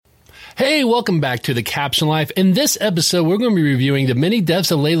Hey, welcome back to The Caption Life. In this episode, we're going to be reviewing the many deaths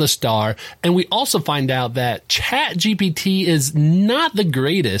of Laila Starr, and we also find out that ChatGPT is not the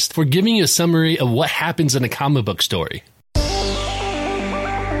greatest for giving you a summary of what happens in a comic book story.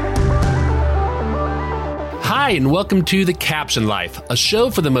 Hi, and welcome to The Caption Life, a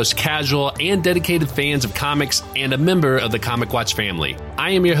show for the most casual and dedicated fans of comics and a member of the Comic Watch family.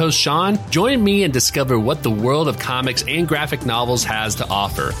 I am your host, Sean. Join me and discover what the world of comics and graphic novels has to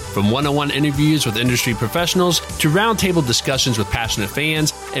offer. From one-on-one interviews with industry professionals to roundtable discussions with passionate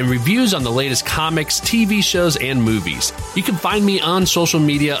fans and reviews on the latest comics, TV shows, and movies. You can find me on social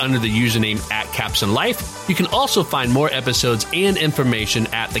media under the username @CaptionLife. You can also find more episodes and information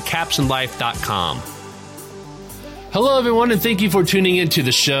at thecaptionlife.com. Hello, everyone, and thank you for tuning into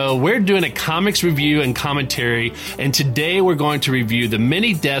the show. We're doing a comics review and commentary, and today we're going to review The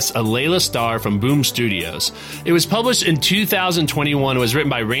Many Deaths of Laila Starr from Boom Studios. It was published in 2021. It was written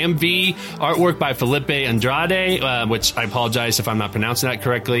by Ram V, artwork by Felipe Andrade, which I apologize if I'm not pronouncing that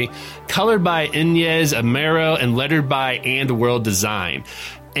correctly, colored by Inez Amaro, and lettered by And World Design.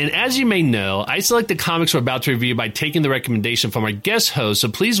 And as you may know, I select the comics we're about to review by taking the recommendation from our guest host, so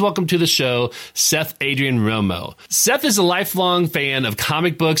please welcome to the show, Seth Adrian Romo. Seth is a lifelong fan of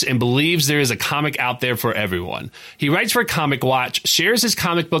comic books and believes there is a comic out there for everyone. He writes for Comic Watch, shares his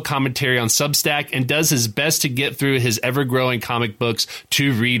comic book commentary on Substack, and does his best to get through his ever-growing comic books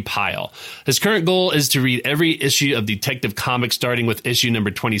to read pile. His current goal is to read every issue of Detective Comics starting with issue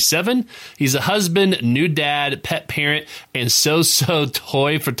number 27. He's a husband, new dad, pet parent, and so-so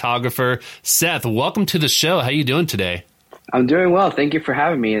toy photographer. Seth, welcome to the show. How are you doing today? I'm doing well. Thank you for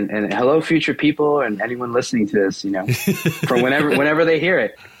having me. And hello, future people and anyone listening to this, from whenever they hear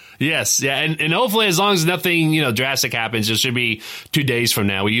it. Yes. Yeah. And hopefully as long as nothing, drastic happens, it should be 2 days from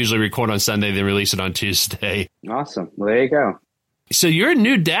now. We usually record on Sunday, then release it on Tuesday. Awesome. Well, there you go. So you're a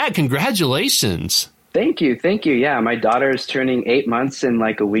new dad. Congratulations. Thank you. Yeah. My daughter is turning 8 months in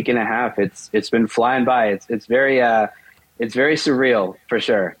like a week and a half. It's been flying by. It's very surreal for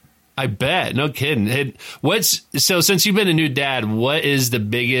sure. I bet. No kidding. So since you've been a new dad, what is the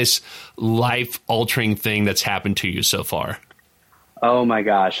biggest life-altering thing that's happened to you so far? Oh my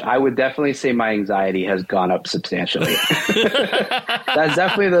gosh. I would definitely say my anxiety has gone up substantially. That's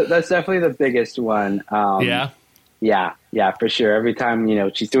definitely the biggest one. Yeah, for sure. Every time,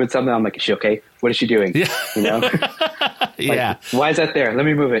 she's doing something, I'm like, is she okay? What is she doing? Yeah. Why is that there? Let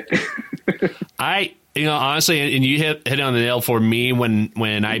me move it. Honestly, and you hit it on the nail for me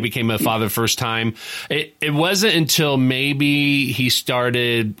when I became a father first time. It wasn't until maybe he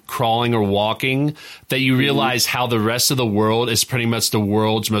started crawling or walking that you realize how the rest of the world is pretty much the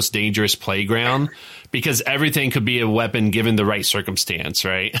world's most dangerous playground, because everything could be a weapon given the right circumstance,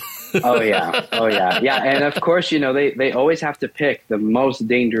 right? Oh yeah. Yeah. And of course, they always have to pick the most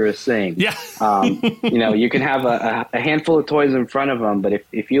dangerous thing. Yeah. You can have a handful of toys in front of them, but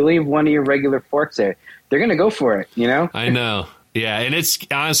if you leave one of your regular forks there, they're going to go for it, I know. Yeah, and it's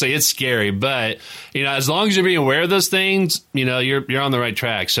scary, but as long as you're being aware of those things, you're on the right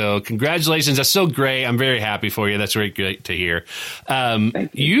track. So congratulations, that's so great. I'm very happy for you. That's very great to hear.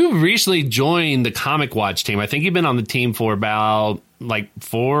 You recently joined the Comic Watch team. I think you've been on the team for about like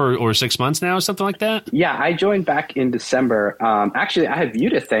 4 or 6 months now, or something like that. Yeah, I joined back in December. Actually, I have you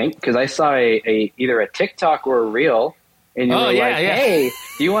to thank because I saw either a TikTok or a reel. And you were like, hey,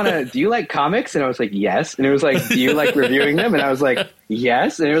 do you like comics? And I was like, yes. And it was like, do you like reviewing them? And I was like,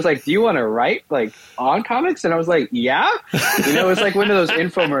 yes. And it was like, do you want to write like on comics? And I was like, yeah. It was like one of those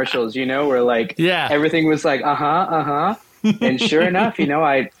infomercials, where like everything was like, And sure enough,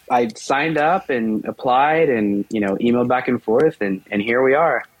 I signed up and applied and, emailed back and forth and here we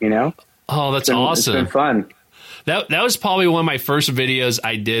are, Oh, that's awesome. It's been fun. That was probably one of my first videos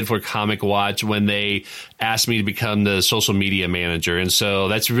I did for Comic Watch when they asked me to become the social media manager. And so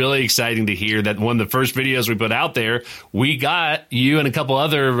that's really exciting to hear that one of the first videos we put out there, we got you and a couple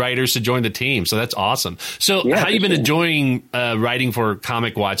other writers to join the team. So that's awesome. So how you been enjoying writing for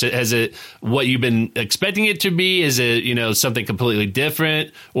Comic Watch? Has it what you've been expecting it to be? Is it, something completely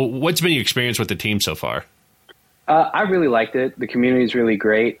different? What's been your experience with the team so far? I really liked it. The community is really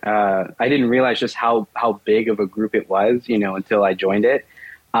great. I didn't realize just how big of a group it was, until I joined it.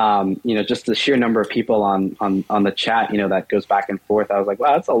 Just the sheer number of people on the chat, that goes back and forth. I was like,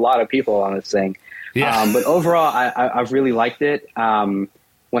 wow, that's a lot of people on this thing. Yeah. But overall, I've really liked it. One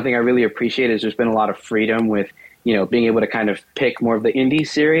thing I really appreciate is there's been a lot of freedom with, being able to kind of pick more of the indie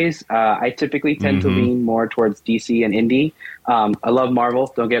series. I typically tend to lean more towards DC and indie. I love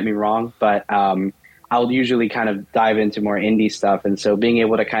Marvel, don't get me wrong, but I'll usually kind of dive into more indie stuff. And so being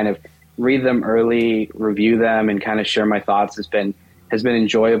able to kind of read them early, review them, and kind of share my thoughts has been has been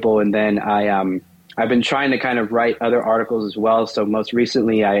enjoyable. And then I've been trying to kind of write other articles as well. So most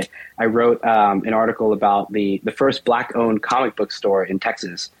recently, I wrote an article about the first Black-owned comic book store in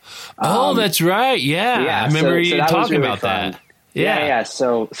Texas. That's right. Yeah, I remember you talking really about that. Yeah.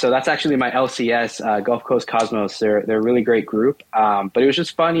 So that's actually my LCS, Gulf Coast Cosmos. They're a really great group. But it was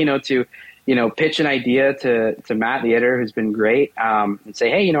just fun, to pitch an idea to Matt, the editor, who's been great, and say,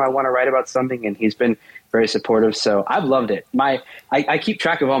 hey, I want to write about something, and he's been very supportive. So I've loved it. I keep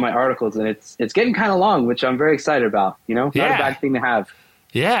track of all my articles, and it's getting kind of long, which I'm very excited about. Not a bad thing to have.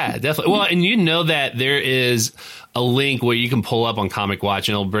 Yeah, definitely. Well, and that there is a link where you can pull up on Comic Watch,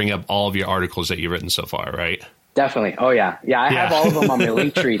 and it'll bring up all of your articles that you've written so far, right? Definitely. Oh yeah. I have all of them on my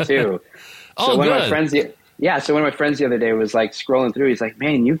link tree too. So one of my friends, so one of my friends the other day was like scrolling through. He's like,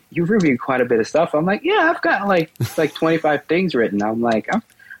 "Man, you reviewed quite a bit of stuff." I'm like, "Yeah, I've got like 25 things written." I'm like,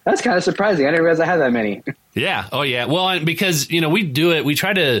 that's kind of surprising. I didn't realize I had that many. Yeah. Oh yeah. Well, because we do it. We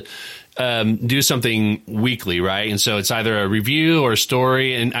try to do something weekly, right? And so it's either a review or a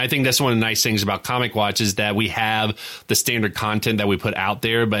story. And I think that's one of the nice things about Comic Watch is that we have the standard content that we put out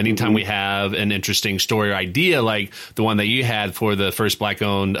there. But anytime we have an interesting story or idea, like the one that you had for the first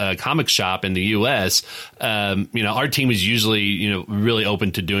Black-owned comic shop in the U.S., our team is usually, really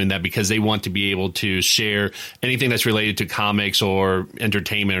open to doing that because they want to be able to share anything that's related to comics or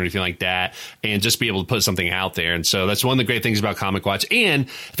entertainment or anything like that, and just be able to put something out there. And so that's one of the great things about Comic Watch. And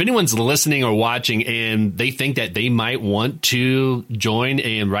if anyone's listening or watching and they think that they might want to join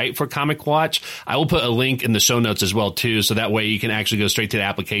and write for Comic Watch, I will put a link in the show notes as well too, so that way you can actually go straight to the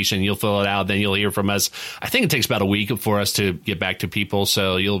application. You'll fill it out, then you'll hear from us. I think it takes about a week for us to get back to people,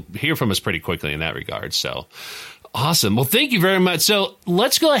 so you'll hear from us pretty quickly in that regard. So awesome. Well, thank you very much. So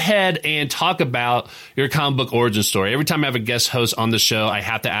let's go ahead and talk about your comic book origin story. Every time I have a guest host on the show, I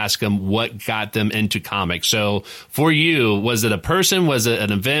have to ask them what got them into comics. So for you, was it a person? Was it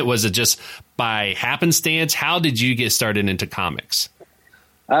an event? Was it just by happenstance? How did you get started into comics?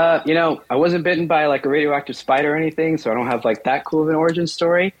 I wasn't bitten by like a radioactive spider or anything, so I don't have like that cool of an origin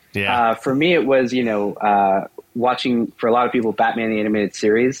story. Yeah. For me, it was, watching, for a lot of people, Batman the Animated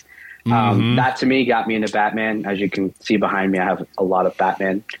Series. That to me got me into Batman. As you can see behind me, I have a lot of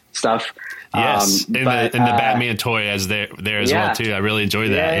Batman stuff. Yes, and the Batman toy as there as well too. I really enjoyed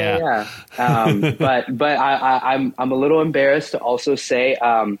that. But I'm a little embarrassed to also say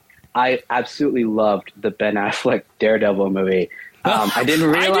I absolutely loved the Ben Affleck Daredevil movie. I didn't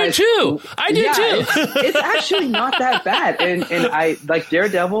realize. I did too. It's actually not that bad, and I like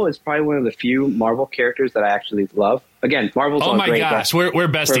Daredevil is probably one of the few Marvel characters that I actually love. Again, Marvel's all great. Oh my gosh, we're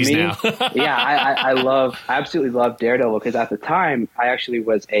besties now. I absolutely love Daredevil because at the time I actually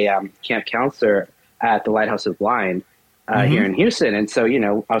was a camp counselor at the Lighthouse of the Blind here in Houston, and so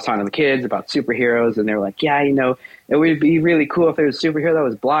I was talking to the kids about superheroes, and they were like, "Yeah, it would be really cool if there was a superhero that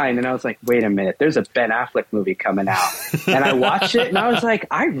was blind." And I was like, "Wait a minute, there's a Ben Affleck movie coming out," and I watched it, and I was like,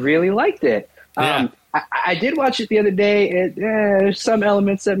 "I really liked it." I did watch it the other day. There's some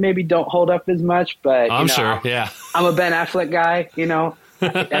elements that maybe don't hold up as much, but I'm sure. Yeah, I'm a Ben Affleck guy.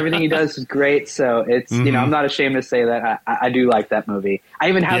 Everything he does is great. So it's I'm not ashamed to say that I do like that movie. I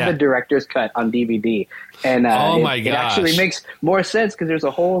even have the director's cut on DVD, and it actually makes more sense because there's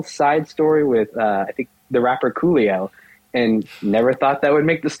a whole side story with I think the rapper Coolio, and never thought that would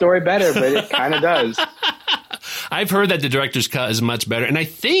make the story better, but it kind of does. I've heard that the director's cut is much better, and I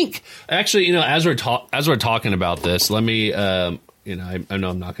think actually, as we're talking about this, let me, I know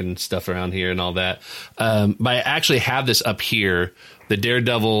I'm knocking stuff around here and all that, but I actually have this up here, the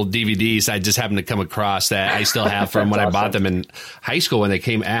Daredevil DVDs. I just happened to come across that I still have from when I bought them in high school when they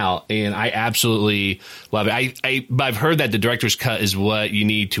came out, and I absolutely love it. I've heard that the director's cut is what you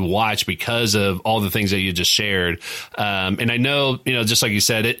need to watch because of all the things that you just shared, and I know, just like you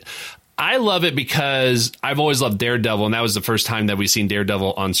said, I love it because I've always loved Daredevil, and that was the first time that we've seen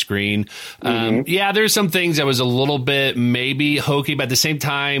Daredevil on screen. There's some things that was a little bit maybe hokey, but at the same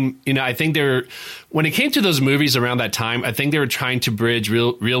time, I think when it came to those movies around that time, I think they were trying to bridge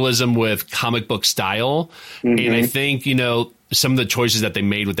realism with comic book style. And I think, some of the choices that they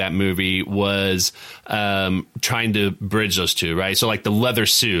made with that movie was trying to bridge those two, right? So like the leather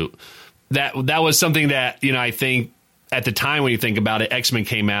suit, that was something that, I think, at the time, when you think about it, X-Men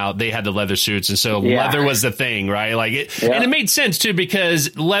came out, they had the leather suits. And so leather was the thing, right? And it made sense too,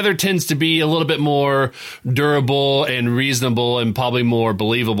 because leather tends to be a little bit more durable and reasonable and probably more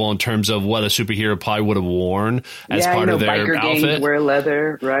believable in terms of what a superhero probably would have worn as part of their biker outfit. Gangs wear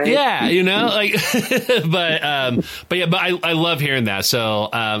leather, right? Yeah, but I love hearing that. So,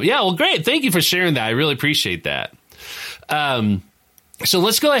 well, great. Thank you for sharing that. I really appreciate that. So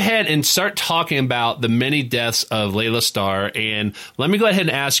let's go ahead and start talking about the many deaths of Laila Starr. And let me go ahead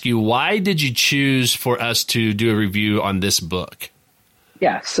and ask you, why did you choose for us to do a review on this book?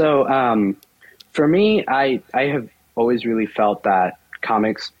 Yeah, so for me, I have always really felt that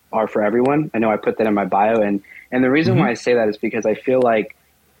comics are for everyone. I know I put that in my bio, and the reason why I say that is because I feel like,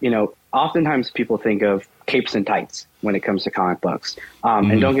 oftentimes people think of capes and tights when it comes to comic books.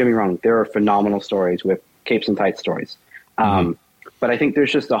 And don't get me wrong, there are phenomenal stories with capes and tights stories. But I think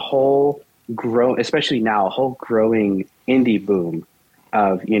there's just a whole especially now, a whole growing indie boom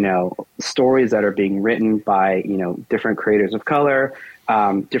of, stories that are being written by, different creators of color,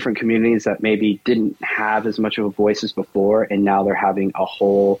 different communities that maybe didn't have as much of a voice as before. And now they're having a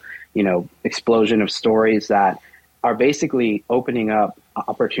whole, explosion of stories that are basically opening up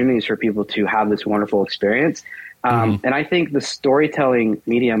opportunities for people to have this wonderful experience. And I think the storytelling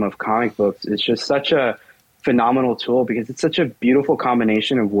medium of comic books is just such a phenomenal tool because it's such a beautiful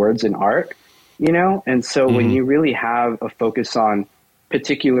combination of words and art, And so when you really have a focus on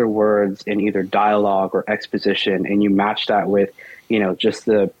particular words in either dialogue or exposition, and you match that with, just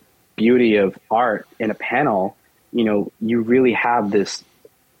the beauty of art in a panel, you really have this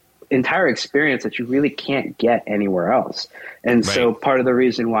entire experience that you really can't get anywhere else. And so part of the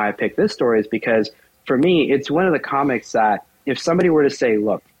reason why I picked this story is because for me, it's one of the comics that if somebody were to say,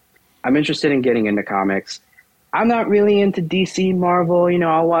 look, I'm interested in getting into comics, I'm not really into DC, Marvel,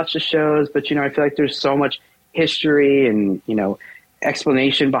 I'll watch the shows, but, I feel like there's so much history and,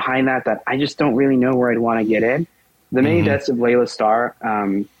 explanation behind that I just don't really know where I'd want to get in. The Many Deaths of Laila Starr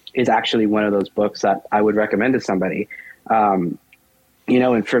is actually one of those books that I would recommend to somebody.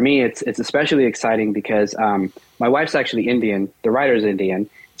 And for me, it's especially exciting because my wife's actually Indian, the writer's Indian,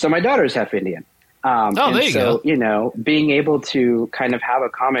 so my daughter's half Indian. There you go. Being able to kind of have a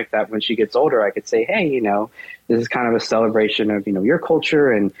comic that when she gets older, I could say, hey, this is kind of a celebration of, your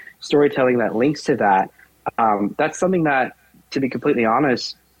culture and storytelling that links to that. That's something that, to be completely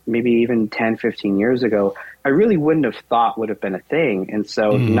honest, maybe even 10, 15 years ago, I really wouldn't have thought would have been a thing. And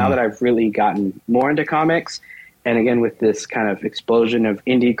so now that I've really gotten more into comics, and again, with this kind of explosion of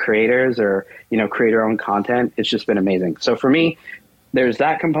indie creators or, creator-owned content, it's just been amazing. So for me, there's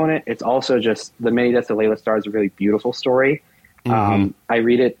that component. It's also just The Many Deaths of Laila Starr is a really beautiful story. I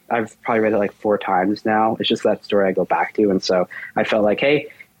read it. I've probably read it like 4 times now. It's just that story I go back to. And so I felt like, hey,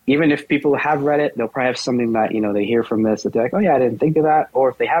 even if people have read it, they'll probably have something that, they hear from this that they're like, oh yeah, I didn't think of that. Or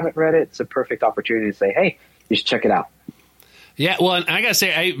if they haven't read it, it's a perfect opportunity to say, hey, you should check it out. Yeah, well, and I got to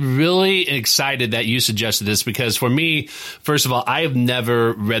say, I'm really excited that you suggested this because for me, first of all, I have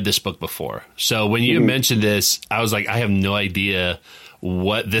never read this book before. So when you mentioned this, I was like, I have no idea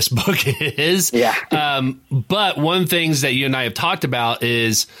what this book is. Yeah. But one of the things that you and I have talked about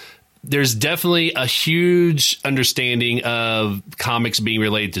is there's definitely a huge understanding of comics being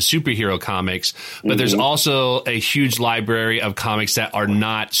related to superhero comics, but there's also a huge library of comics that are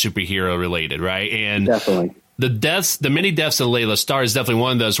not superhero related, right? And definitely. The Many Deaths of Laila Starr is definitely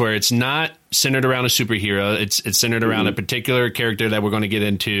one of those where it's not centered around a superhero. It's centered around a particular character that we're going to get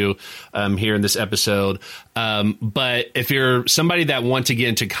into here in this episode. But if you're somebody that wants to get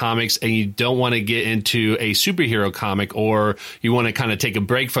into comics and you don't want to get into a superhero comic, or you want to kind of take a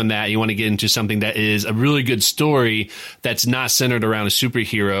break from that, you want to get into something that is a really good story that's not centered around a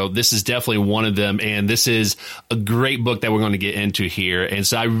superhero, this is definitely one of them. And this is a great book that we're going to get into here. And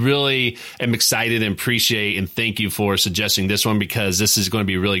so I really am excited and appreciate and thank you for suggesting this one, because this is going to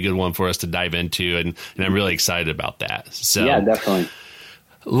be a really good one for us to dive into. And I'm really excited about that. So yeah, definitely.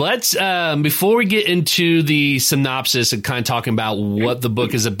 Let's, before we get into the synopsis and kind of talking about what the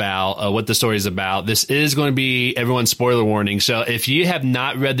book is about, what the story is about, this is going to be everyone's spoiler warning. So if you have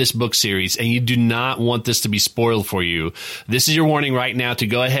not read this book series and you do not want this to be spoiled for you, this is your warning right now to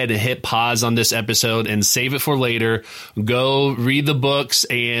go ahead and hit pause on this episode and save it for later. Go read the books.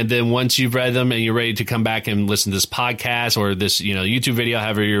 And then once you've read them and you're ready to come back and listen to this podcast or this, YouTube video,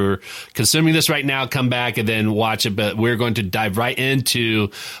 however you're consuming this right now, come back and then watch it. But we're going to dive right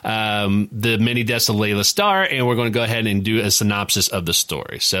into The Many Deaths of Laila Starr, and we're going to go ahead and do a synopsis of the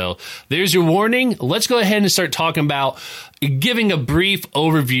story. So there's your warning. Let's go ahead and start talking about giving a brief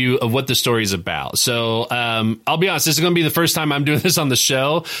overview of what the story is about. So I'll be honest, this is going to be the first time I'm doing this on the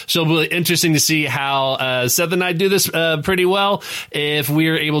show. So it'll be interesting to see how Seth and I do this pretty well. If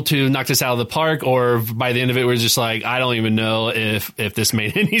we're able to knock this out of the park, or by the end of it, we're just like, I don't even know if this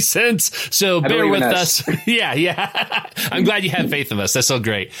made any sense. So bear with us. Yeah. I'm glad you have faith in us. That's so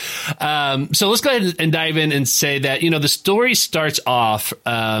great. So let's go ahead and dive in and say that, the story starts off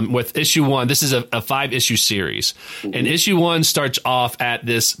with issue 1. This is a 5-issue series. And issue issue 1 starts off at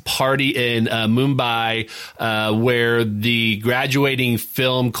this party in Mumbai, where the graduating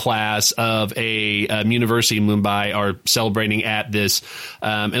film class of a university in Mumbai are celebrating at this.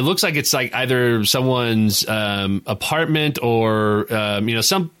 It looks like it's like either someone's apartment or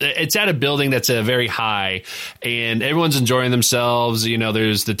it's at a building that's very high, and everyone's enjoying themselves.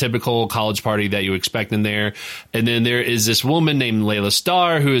 There's the typical college party that you expect in there, and then there is this woman named Laila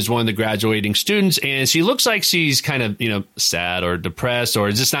Starr, who is one of the graduating students, and she looks like she's kind of, sad or depressed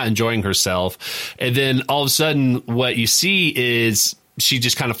or just not enjoying herself. And then all of a sudden what you see is she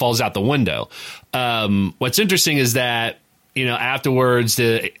just kind of falls out the window. What's interesting is that, afterwards,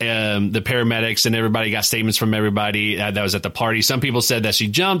 the paramedics and everybody got statements from everybody that was at the party. Some people said that she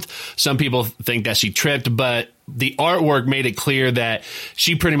jumped. Some people think that she tripped, but the artwork made it clear that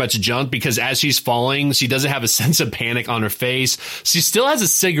she pretty much jumped, because as she's falling, she doesn't have a sense of panic on her face. She still has a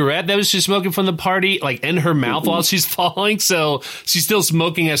cigarette that she's smoking from the party, like in her mouth while she's falling. So she's still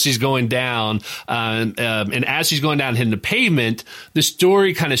smoking as she's going down. And as she's going down hitting the pavement, the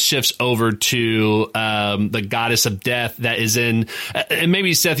story kind of shifts over to the goddess of death that is in, and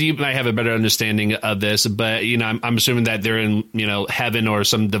maybe Seth, you might have a better understanding of this, but I'm assuming that they're in heaven or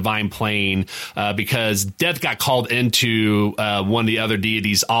some divine plane, because death got called into one of the other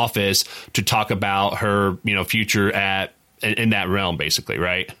deities' office to talk about her future in that realm, basically,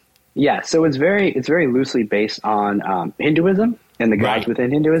 right? Yeah, so it's very loosely based on Hinduism and the gods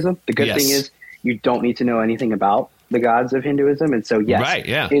within Hinduism. The good thing is you don't need to know anything about the gods of Hinduism, and so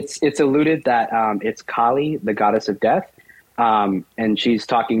it's alluded that it's Kali, the goddess of death, and she's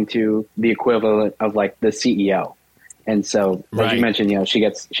talking to the equivalent of like the CEO. And so, as you mentioned, she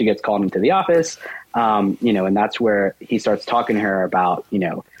gets called into the office, and that's where he starts talking to her about, we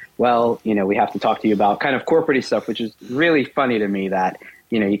have to talk to you about kind of corporate stuff, which is really funny to me that,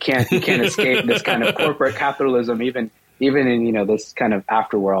 you can't escape this kind of corporate capitalism, even in, this kind of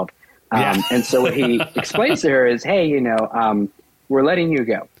afterworld. And so what he explains to her is, hey, we're letting you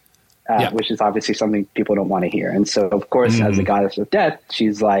go, which is obviously something people don't want to hear. And so, of course, as the goddess of death,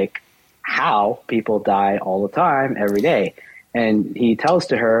 she's like, how people die all the time, every day. And he tells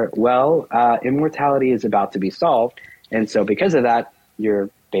to her, well, immortality is about to be solved. And so because of that, you're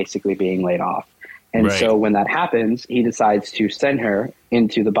basically being laid off. And so when that happens, he decides to send her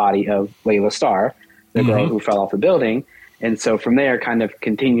into the body of Laila Starr, the girl who fell off the building. And so from there kind of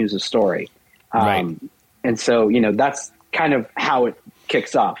continues the story. And so, that's kind of how it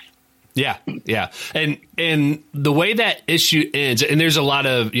kicks off. Yeah. And the way that issue ends, and there's a lot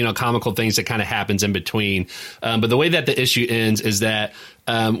of, comical things that kind of happens in between. But the way that the issue ends is that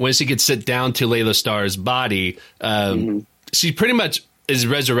when she gets sit down to Laila Starr's body, she pretty much is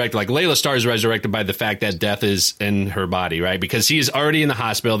resurrected. Like Laila Starr is resurrected by the fact that death is in her body, right? Because she is already in the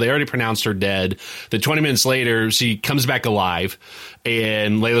hospital. They already pronounced her dead. Then 20 minutes later, she comes back alive,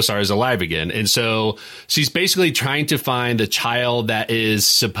 and Laila Starr is alive again. And so she's basically trying to find the child that is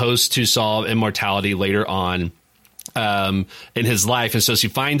supposed to solve immortality later on in his life. And so she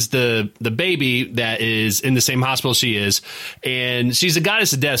finds the baby that is in the same hospital she is, and she's a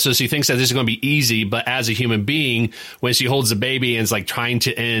goddess of death, so she thinks that this is going to be easy. But as a human being, when she holds the baby and is like trying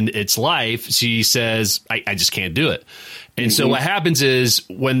to end its life, she says, I just can't do it. And so what happens is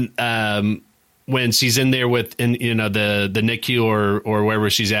when she's in there with the NICU or wherever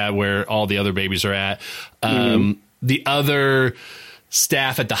she's at, where all the other babies are at, the other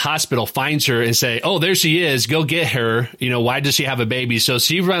staff at the hospital finds her and say, oh, there she is. Go get her. Why does she have a baby? So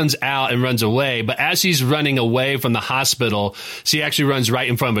she runs out and runs away. But as she's running away from the hospital, she actually runs right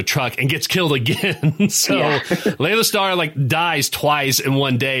in front of a truck and gets killed again. So Laila Starr dies twice in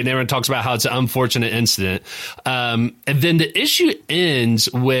one day. And everyone talks about how it's an unfortunate incident. And then the issue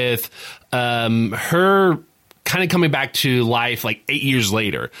ends with her kind of coming back to life 8 years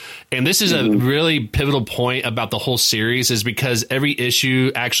later. And this is a really pivotal point about the whole series, is because every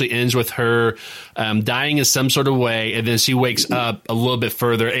issue actually ends with her dying in some sort of way, and then she wakes up a little bit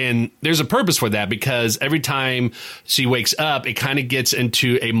further. And there's a purpose for that, because every time she wakes up, it kind of gets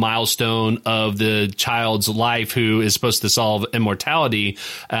into a milestone of the child's life who is supposed to solve immortality.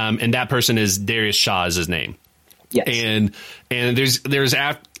 And that person is Darius Shaw is his name. Yes. And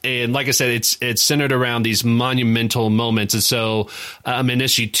and like I said, it's centered around these monumental moments. And so in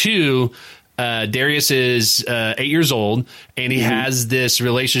issue 2, Darius is 8 years old, and he has this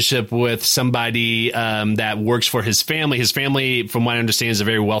relationship with somebody that works for his family. His family, from what I understand, is a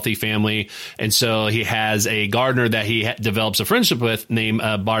very wealthy family, and so he has a gardener that he develops a friendship with named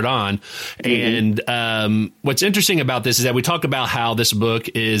Bardon. And what's interesting about this is that we talk about how this book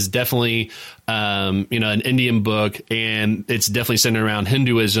is definitely an Indian book, and it's definitely centered around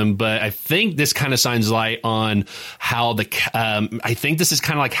Hinduism. But I think this kind of shines light on how I think this is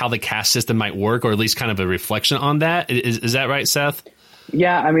kind of like how the caste system might work, or at least kind of a reflection on that. Is that right, Seth?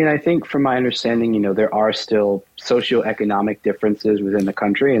 Yeah, I mean, I think from my understanding, there are still socioeconomic differences within the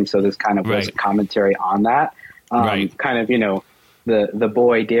country, and so this kind of was a commentary on that. Kind of, the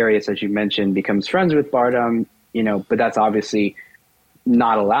boy Darius, as you mentioned, becomes friends with Bardon, but that's obviously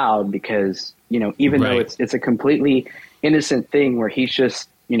not allowed because, even though it's a completely innocent thing where he's just,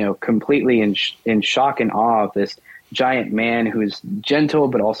 completely in shock and awe of this giant man who's gentle,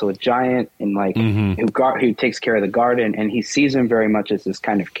 but also a giant, and who takes care of the garden. And he sees him very much as this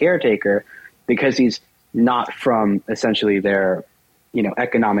kind of caretaker because he's not from essentially their,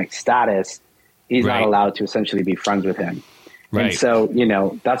 economic status. He's not allowed to essentially be friends with him. Right. And so,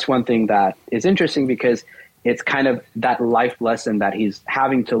 that's one thing that is interesting because it's kind of that life lesson that he's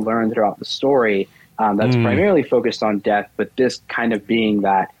having to learn throughout the story that's primarily focused on death, but this kind of being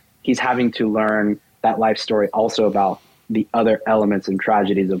that he's having to learn that life story also about the other elements and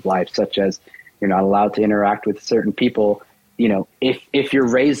tragedies of life, such as you're not allowed to interact with certain people, if you're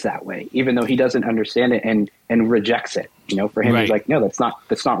raised that way, even though he doesn't understand it and rejects it. For him, he's like, no,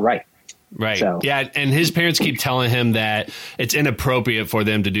 that's not right. Right. So. Yeah. And his parents keep telling him that it's inappropriate for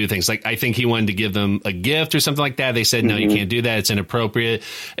them to do things. Like, I think he wanted to give them a gift or something like that. They said, no, you can't do that. It's inappropriate.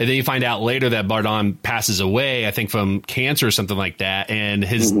 And then you find out later that Bardon passes away, I think from cancer or something like that. And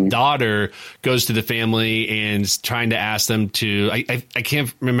his daughter goes to the family and is trying to ask them to, I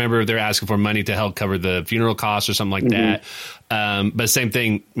can't remember if they're asking for money to help cover the funeral costs or something like that. But same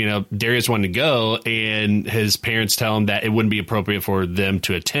thing, Darius wanted to go, and his parents tell him that it wouldn't be appropriate for them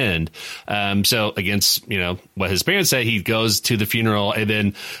to attend. So against, what his parents say, he goes to the funeral, and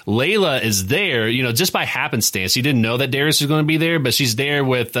then Laila is there, just by happenstance. He didn't know that Darius was going to be there, but she's there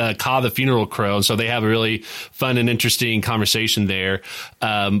with Ka, the funeral crow. And so they have a really fun and interesting conversation there.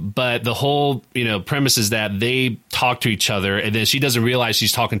 But the whole, premise is that they talk to each other, and then she doesn't realize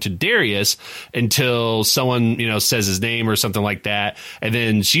she's talking to Darius until someone, says his name or something like that. And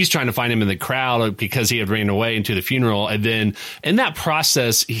then she's trying to find him in the crowd because he had ran away into the funeral. And then in that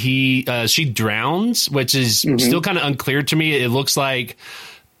process, she drowns, which is still kind of unclear to me. It looks like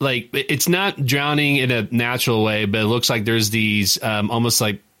it's not drowning in a natural way, but it looks like there's these almost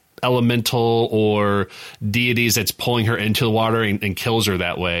like elemental or deities that's pulling her into the water and kills her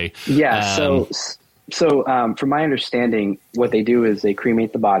that way. Yeah. So from my understanding, what they do is they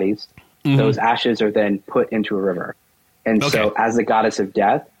cremate the bodies. Those ashes are then put into a river. And so as the goddess of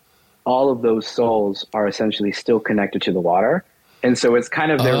death, all of those souls are essentially still connected to the water. And so it's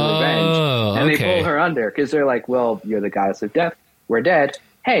kind of their revenge. And they pull her under because they're like, well, you're the goddess of death. We're dead.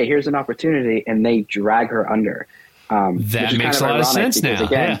 Hey, here's an opportunity. And they drag her under. That makes a lot of sense because, now.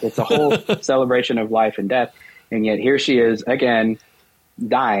 Again, it's a whole celebration of life and death. And yet here she is, again,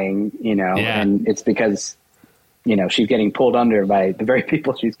 dying, and it's because, she's getting pulled under by the very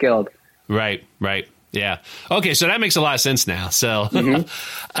people she's killed. Right. Yeah. Okay. So that makes a lot of sense now. So,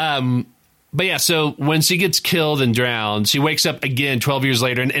 but yeah, so when she gets killed and drowned, she wakes up again 12 years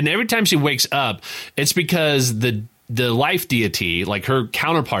later. And every time she wakes up, it's because the life deity, like her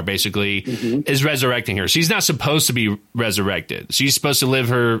counterpart, basically, is resurrecting her. She's not supposed to be resurrected. She's supposed to live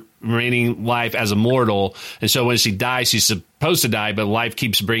her remaining life as a mortal. And so when she dies, she's supposed to die, but life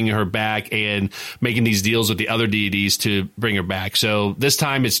keeps bringing her back and making these deals with the other deities to bring her back. So this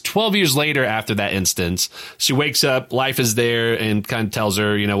time it's 12 years later after that instance. She wakes up, life is there, and kind of tells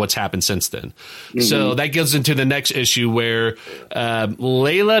her, what's happened since then. So that goes into the next issue where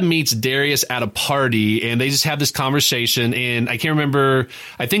Laila meets Darius at a party, and they just have this conversation. And I can't remember,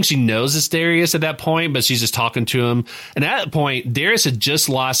 I think she knows it's Darius at that point, but she's just talking to him. And at that point, Darius had just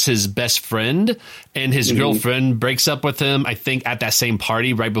lost his best friend, and his girlfriend breaks up with him, I think, at that same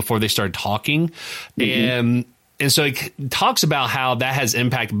party right before they started talking. And so it talks about how that has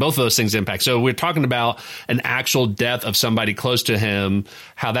impacted, both of those things impact. So we're talking about an actual death of somebody close to him,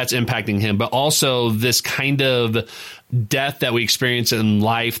 how that's impacting him, but also this kind of death that we experience in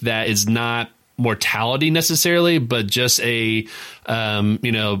life that is not mortality necessarily, but just a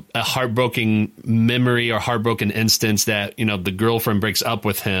heartbroken memory or heartbroken instance that, the girlfriend breaks up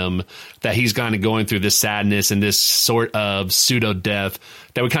with him, that he's kind of going through this sadness and this sort of pseudo death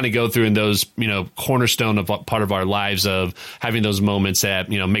that we kind of go through in those, cornerstone of part of our lives of having those moments that,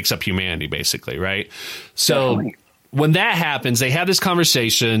 makes up humanity basically. Right. So, Definitely. when that happens, they have this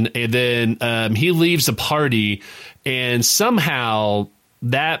conversation, and then he leaves the party, and somehow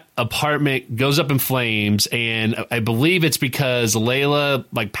that apartment goes up in flames. And I believe it's because Laila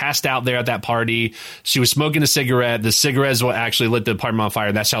like passed out there at that party. She was smoking a cigarette. The cigarette is what actually lit the apartment on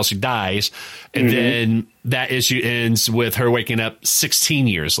fire. That's how she dies. And then that issue ends with her waking up 16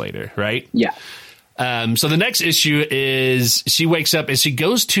 years later, right? Yeah. So the next issue is she wakes up and she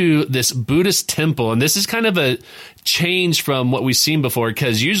goes to this Buddhist temple. And this is kind of a change from what we've seen before,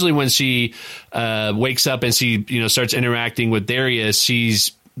 because usually when she wakes up and she, starts interacting with Darius,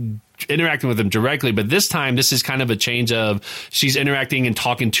 she's interacting with him directly. But this time, this is kind of a change of she's interacting and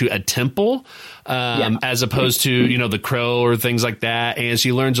talking to a temple as opposed to, the crow or things like that. And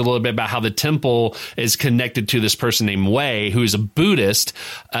she learns a little bit about how the temple is connected to this person named Wei, who's a Buddhist.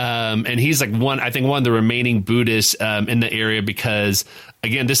 And he's like one of the remaining Buddhists in the area, because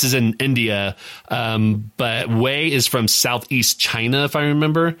again, this is in India, but Wei is from Southeast China, if I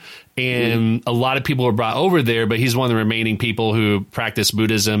remember. And a lot of people were brought over there, but he's one of the remaining people who practice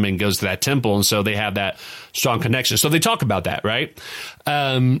Buddhism and goes to that temple. And so they have that strong connection. So they talk about that, right?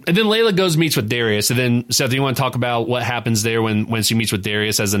 And then Laila meets with Darius. And then, Seth, do you want to talk about what happens there when she meets with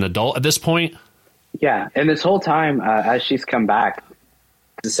Darius as an adult at this point? Yeah. And this whole time, as she's come back,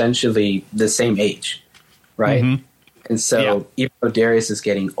 essentially the same age, right? Mm-hmm. And so even though Darius is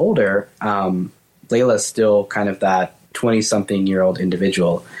getting older, Layla's still kind of that 20-something-year-old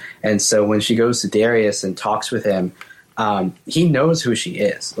individual. And so when she goes to Darius and talks with him, he knows who she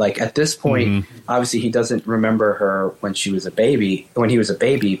is. Like at this point, obviously he doesn't remember her when he was a baby, but when he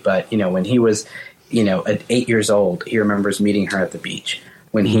was, at 8 years old, he remembers meeting her at the beach.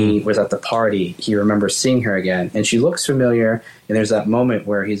 When he was at the party, he remembers seeing her again. And she looks familiar. And there's that moment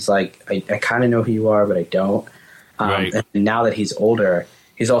where he's like, I kind of know who you are, but I don't. Right. And now that he's older,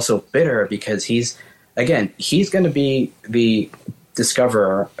 he's also bitter because he's going to be the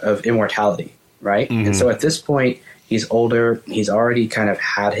discoverer of immortality, right? And so at this point, he's older. He's already kind of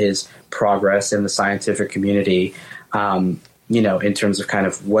had his progress in the scientific community, in terms of kind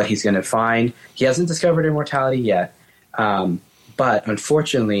of what he's going to find. He hasn't discovered immortality yet, but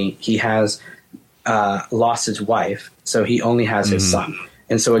unfortunately, he has lost his wife, so he only has his son.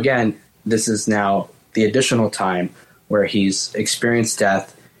 And so again, this is now the additional time where he's experienced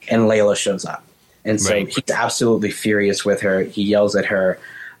death and Laila shows up. And so he's absolutely furious with her. He yells at her.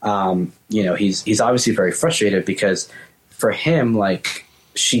 He's obviously very frustrated because for him, like,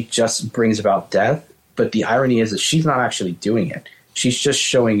 she just brings about death. But the irony is that she's not actually doing it. She's just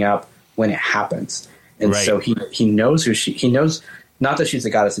showing up when it happens. And so he knows he knows not that she's the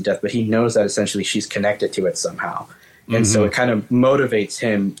goddess of death, but he knows that essentially she's connected to it somehow. And so it kind of motivates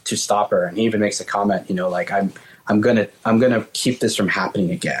him to stop her. And he even makes a comment, like, I'm gonna keep this from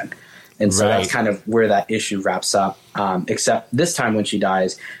happening again. And so that's kind of where that issue wraps up. Except this time when she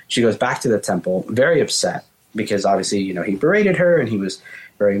dies, she goes back to the temple, very upset because obviously, he berated her and he was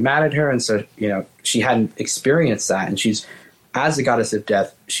very mad at her. And so, she hadn't experienced that. And she's, as the goddess of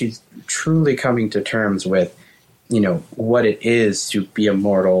death, she's truly coming to terms with, what it is to be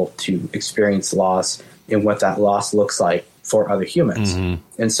immortal, to experience loss, and what that loss looks like for other humans.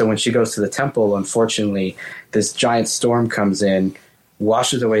 And so when she goes to the temple, unfortunately, this giant storm comes in,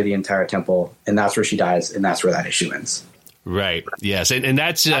 washes away the entire temple, and that's where she dies, and that's where that issue ends. Right. Yes. And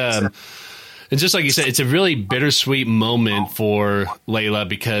that's it's just like you said, it's a really bittersweet moment for Laila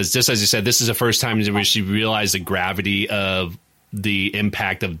because just as you said, this is the first time where she realized the gravity of the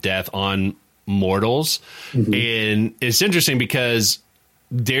impact of death on mortals. And it's interesting because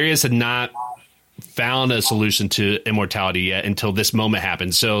Darius had not found a solution to immortality yet until this moment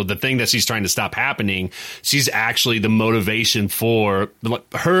happened. So the thing that she's trying to stop happening, she's actually the motivation for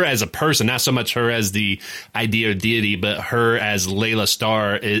her as a person, not so much her as the idea of deity, but her as Laila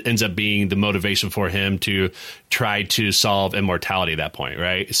Starr ends up being the motivation for him to try to solve immortality at that point.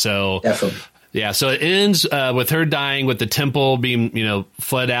 Right. So definitely. Yeah, so it ends with her dying, with the temple being,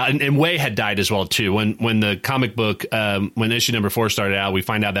 fled out, and Wei had died as well too. When the comic book, when issue number 4 started out, we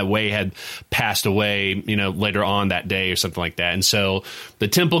find out that Wei had passed away, later on that day or something like that. And so the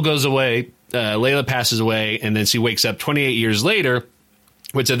temple goes away, Laila passes away, and then she wakes up 28 years later,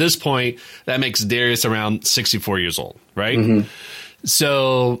 which at this point that makes Darius around 64 years old, right?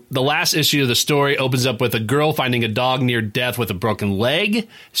 So the last issue of the story opens up with a girl finding a dog near death with a broken leg.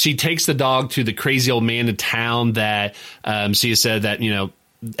 She takes the dog to the crazy old man in town that she has said that,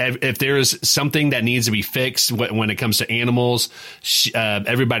 if there is something that needs to be fixed when it comes to animals,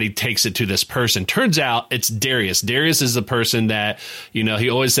 everybody takes it to this person. Turns out it's Darius. Darius is the person that, he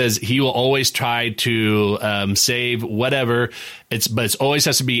always says he will always try to save whatever. But it always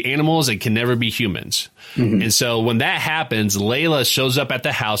has to be animals. It can never be humans. Mm-hmm. And so when that happens, Laila shows up at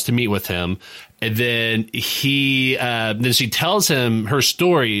the house to meet with him. And then then she tells him her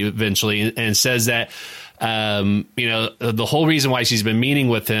story eventually and says that, the whole reason why she's been meeting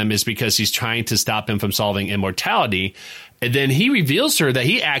with him is because she's trying to stop him from solving immortality. And then he reveals to her that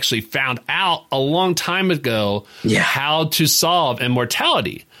he actually found out a long time ago how to solve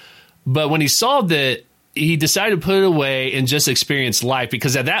immortality. But when he solved it, he decided to put it away and just experience life,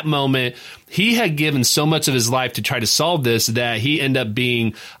 because at that moment he had given so much of his life to try to solve this that he ended up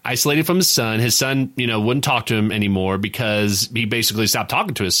being isolated from his son. His son, wouldn't talk to him anymore because he basically stopped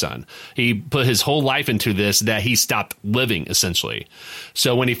talking to his son. He put his whole life into this that he stopped living, essentially.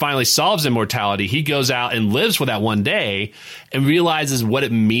 So when he finally solves immortality, he goes out and lives for that one day and realizes what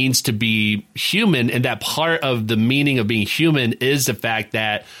it means to be human. And that part of the meaning of being human is the fact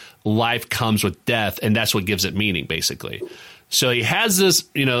that life comes with death, and that's what gives it meaning, basically. So he has this,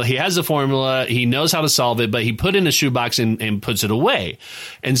 he has the formula, he knows how to solve it, but he put it in a shoebox and puts it away.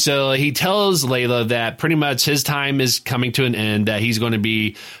 And so he tells Laila that pretty much his time is coming to an end, that he's going to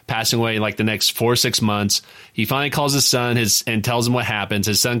be passing away in like the next 4 or 6 months. He finally calls his son and tells him what happens.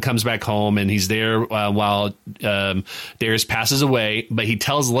 His son comes back home and he's there while Darius passes away, but he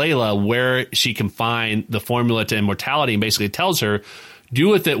tells Laila where she can find the formula to immortality and basically tells her, do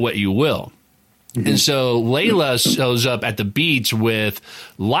with it what you will. Mm-hmm. And so Laila shows up at the beach with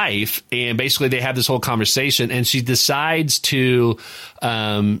Life, and basically they have this whole conversation, and she decides to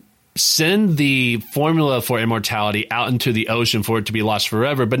send the formula for immortality out into the ocean for it to be lost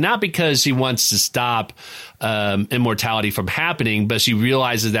forever, but not because she wants to stop immortality from happening, but she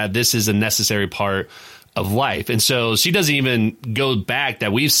realizes that this is a necessary part of life. And so she doesn't even go back,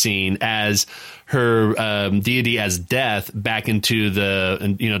 that we've seen, as her deity as death back into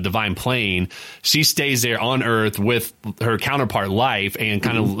the divine plane. She stays there on Earth with her counterpart Life and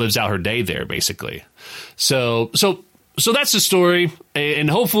kind of lives out her day there, basically. So that's the story, and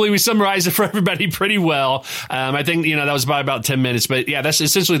hopefully we summarized it for everybody pretty well. I think that was about 10 minutes, but yeah, that's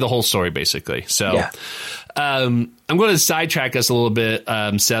essentially the whole story, basically. So I'm going to sidetrack us a little bit,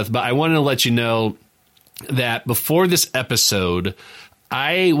 Seth, but I wanted to let you know that before this episode,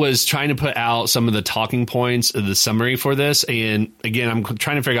 I was trying to put out some of the talking points of the summary for this. And again, I'm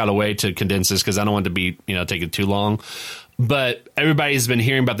trying to figure out a way to condense this because I don't want it to be, take it too long. But everybody's been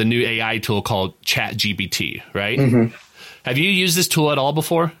hearing about the new AI tool called ChatGPT, right? Mm-hmm. Have you used this tool at all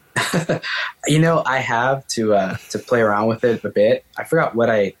before? I have to play around with it a bit. I forgot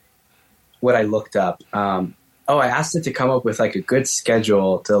what I looked up. I asked it to come up with like a good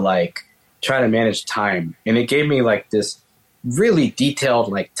schedule to try to manage time. And it gave me this really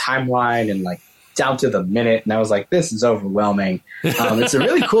detailed timeline and down to the minute. And I was like, this is overwhelming. It's a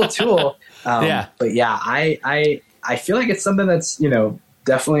really cool tool. But yeah, I feel like it's something that's,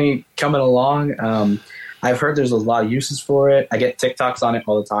 definitely coming along. I've heard there's a lot of uses for it. I get TikToks on it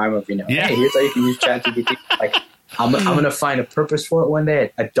all the time of, hey, here's how you can use ChatGPT. I'm going to find a purpose for it one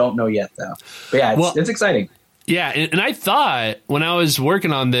day. I don't know yet though. But yeah, it's exciting. Yeah, and I thought when I was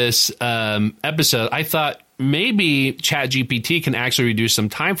working on this episode, I thought maybe ChatGPT can actually reduce some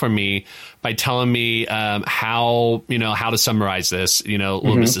time for me by telling me how to summarize this, a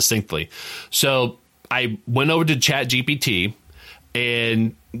little bit succinctly. So I went over to ChatGPT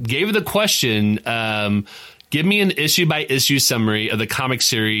and gave it the question, give me an issue by issue summary of the comic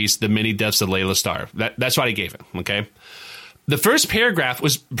series, The Many Deaths of Laila Starr. That's what I gave it. Okay. The first paragraph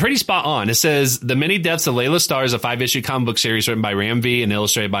was pretty spot on. It says, The Many Deaths of Laila Starr is a 5-issue comic book series written by Ram V and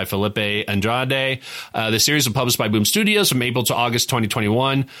illustrated by Felipe Andrade. The series was published by Boom Studios from April to August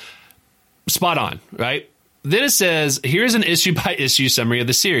 2021. Spot on, right? Then it says, here's an issue by issue summary of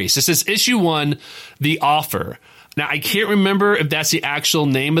the series. It says issue 1, The Offer. Now, I can't remember if that's the actual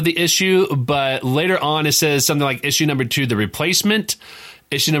name of the issue, but later on it says something like issue number 2, The Replacement.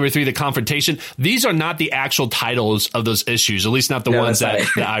 Issue number 3, The Confrontation. These are not the actual titles of those issues, at least not the ones that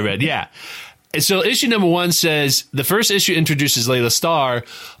I read. Yeah. And so issue number 1 says, the first issue introduces Laila Starr,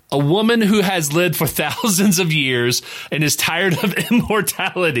 a woman who has lived for thousands of years and is tired of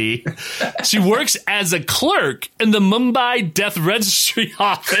immortality. She works as a clerk in the Mumbai Death Registry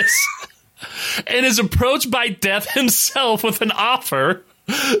office and is approached by Death himself with an offer.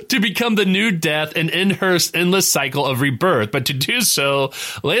 to become the new death and end her endless cycle of rebirth. But to do so,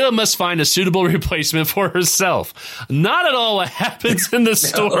 Laila must find a suitable replacement for herself. Not at all what happens in the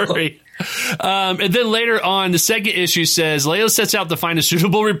story. And then later on, the second issue says Laila sets out to find a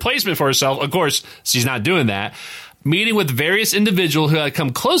suitable replacement for herself. Of course, she's not doing that. Meeting with various individuals who had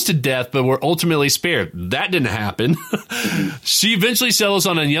come close to death but were ultimately spared. That didn't happen. She eventually settles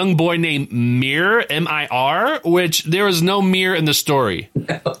on a young boy named Mir, M-I-R, which there is no Mir in the story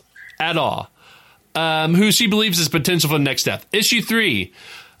at all, who she believes is potential for the next death. Issue 3,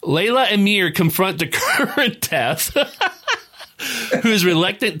 Laila and Mir confront the current death, who is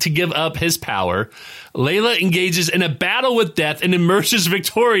reluctant to give up his power. Laila engages in a battle with death and emerges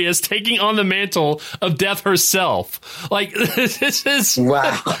victorious, taking on the mantle of death herself. Like, this is...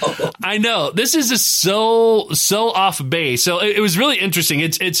 Wow. I know. This is just so off base. So it was really interesting.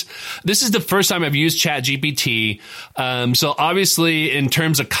 This is the first time I've used ChatGPT. So obviously, in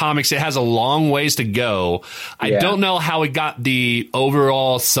terms of comics, it has a long ways to go. I don't know how it got the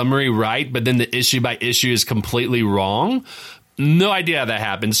overall summary right, but then the issue by issue is completely wrong. No idea how that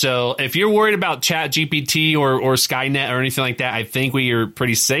happened. So if you're worried about ChatGPT or Skynet or anything like that, I think we are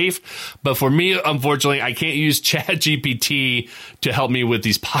pretty safe. But for me, unfortunately, I can't use ChatGPT to help me with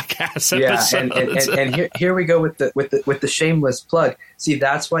these podcast episodes. And here we go with the shameless plug. See,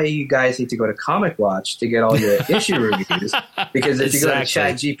 that's why you guys need to go to Comic Watch to get all your issue reviews. Because if you go to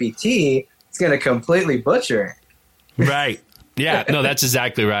ChatGPT, it's going to completely butcher it. Right. Yeah, no, that's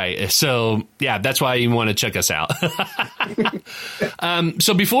exactly right. So, yeah, that's why you want to check us out.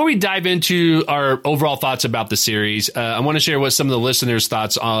 So before we dive into our overall thoughts about the series, I want to share what some of the listeners'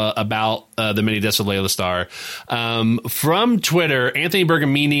 thoughts about the mini deaths of Laila Starr. From Twitter, Anthony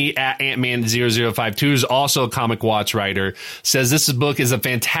Bergamini at Antman0052, who's also a Comic Watch writer, says this book is a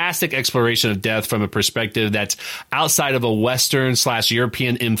fantastic exploration of death from a perspective that's outside of a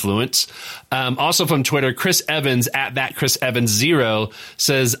Western/European influence. Also from Twitter, Chris Evans at that Chris Evans 0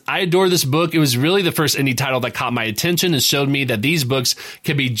 says, I adore this book. It was really the first indie title that caught my attention and showed me that these books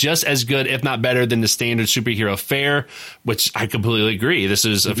can be just as good, if not better, than the standard superhero fare, which I completely agree. This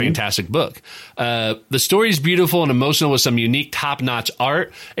is a fantastic book. The story is beautiful and emotional with some unique top-notch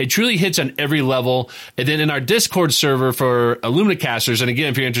art. It truly hits on every level. And then in our Discord server for Illuminacasters, and again,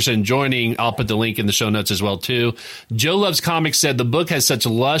 if you're interested in joining, I'll put the link in the show notes as well, too. Joe Loves Comics said the book has such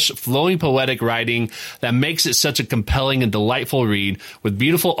lush, flowing, poetic writing that makes it such a compelling and delightful read with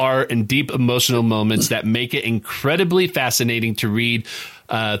beautiful art and deep emotional moments that make it incredibly fascinating to read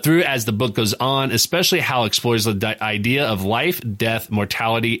through as the book goes on, especially how it explores the idea of life, death,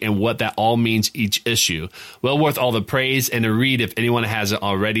 mortality, and what that all means each issue. Well worth all the praise and a read if anyone hasn't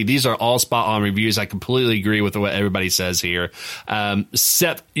already. These are all spot-on reviews. I completely agree with what everybody says here.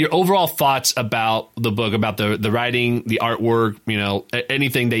 Seth, your overall thoughts about the book, about the writing, the artwork,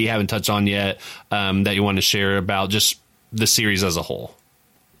 anything that you haven't touched on yet that you want to share about just the series as a whole?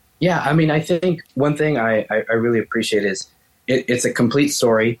 Yeah, I mean, I think one thing I really appreciate is it's a complete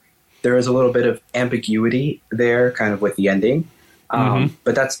story. There is a little bit of ambiguity there, kind of with the ending.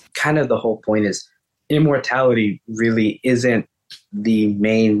 But that's kind of the whole point is immortality really isn't the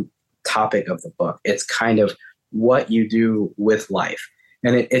main topic of the book. It's kind of what you do with life.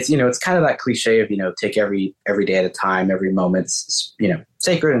 And it's kind of that cliche of, take every day at a time, every moment's,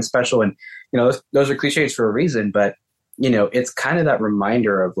 sacred and special. And, those are cliches for a reason, but it's kind of that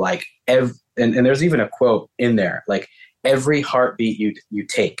reminder of like, and there's even a quote in there, like every heartbeat you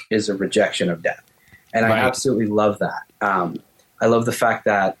take is a rejection of death. And right. I absolutely love that. I love the fact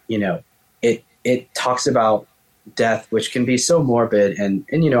that, it talks about death, which can be so morbid and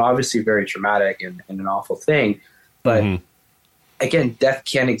obviously very traumatic and an awful thing. But again, death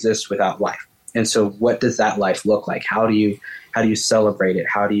can't exist without life. And so what does that life look like? How do you celebrate it?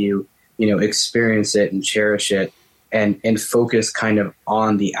 How do you, experience it and cherish it? And focus kind of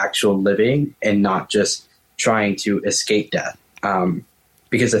on the actual living and not just trying to escape death.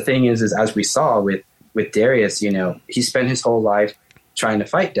 Because the thing is as we saw with Darius, he spent his whole life trying to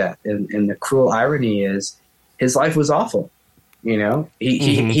fight death. And the cruel irony is his life was awful. He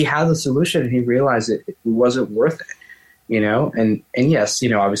had the solution and he realized it wasn't worth it, and yes,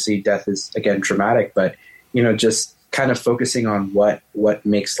 obviously death is again traumatic, but, just kind of focusing on what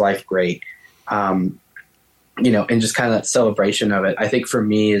makes life great. And just kind of that celebration of it, I think for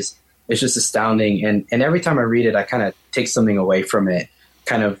me it's just astounding. And every time I read it, I kind of take something away from it,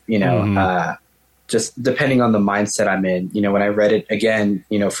 kind of, just depending on the mindset I'm in, when I read it again,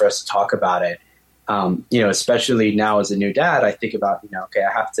 for us to talk about it, especially now as a new dad, I think about, okay,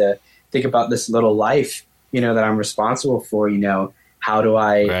 I have to think about this little life, that I'm responsible for, how do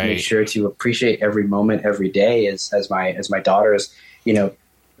I make sure to appreciate every moment, every day as my daughters,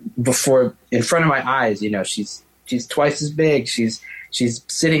 before in front of my eyes, she's twice as big. She's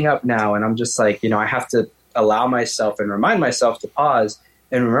sitting up now, and I'm just like, I have to allow myself and remind myself to pause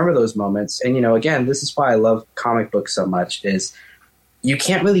and remember those moments. And, again, this is why I love comic books so much, is you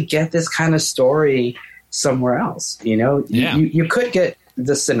can't really get this kind of story somewhere else. You could get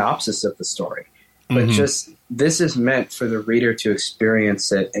the synopsis of the story, but just this is meant for the reader to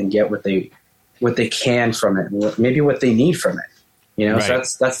experience it and get what they can from it, maybe what they need from it. Right.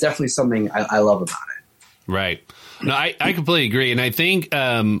 So that's definitely something I love about it. Right. No, I completely agree. And I think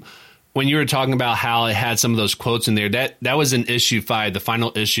when you were talking about how it had some of those quotes in there, that was in issue 5, the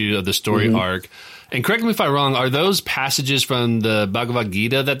final issue of the story arc. And correct me if I'm wrong, are those passages from the Bhagavad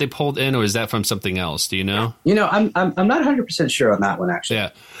Gita that they pulled in, or is that from something else? Do you know? I'm not 100% sure on that one, actually.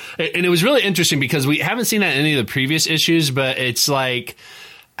 Yeah. And it was really interesting because we haven't seen that in any of the previous issues, but it's like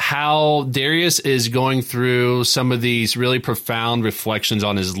how Darius is going through some of these really profound reflections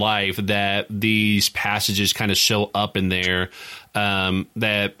on his life, that these passages kind of show up in there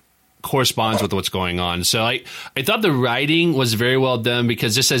that corresponds with what's going on. So I thought the writing was very well done,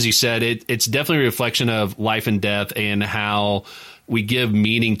 because just as you said, it's definitely a reflection of life and death and how we give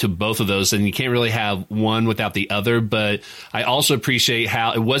meaning to both of those, and you can't really have one without the other. But I also appreciate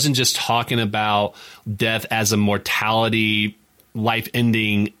how it wasn't just talking about death as a mortality,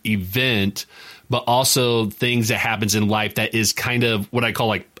 life-ending event, but also things that happens in life that is kind of what I call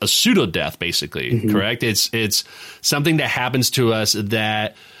like a pseudo death, basically. Correct? It's something that happens to us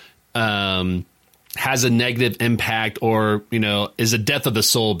that has a negative impact, or, is a death of the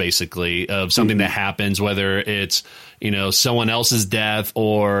soul, basically, of something that happens, whether it's, someone else's death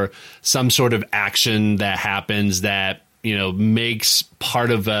or some sort of action that happens that, makes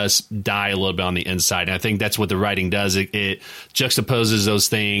part of us die a little bit on the inside. And I think that's what the writing does. It juxtaposes those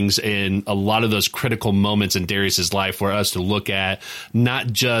things in a lot of those critical moments in Darius's life for us to look at, not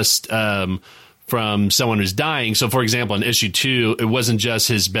just, from someone who's dying. So, for example, in issue 2, it wasn't just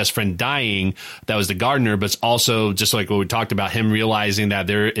his best friend dying that was the gardener, but it's also, just like what we talked about, him realizing that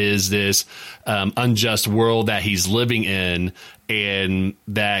there is this unjust world that he's living in, and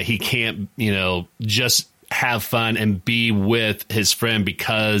that he can't, just have fun and be with his friend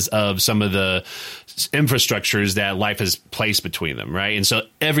because of some of the infrastructures that life has placed between them, right? And so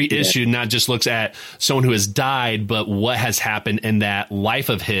every issue not just looks at someone who has died, but what has happened in that life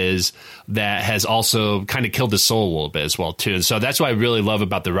of his that has also kind of killed his soul a little bit as well, too. And so that's what I really love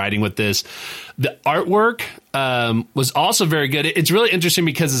about the writing with this. The artwork was also very good. It's really interesting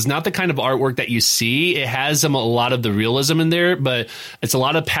because it's not the kind of artwork that you see. It has a lot of the realism in there, but it's a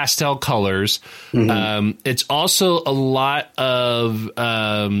lot of pastel colors. It's also a lot of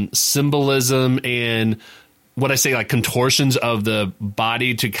symbolism and what I say, like contortions of the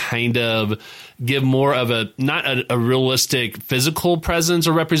body to kind of give more of not a realistic physical presence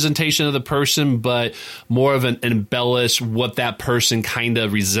or representation of the person, but more of an embellish what that person kind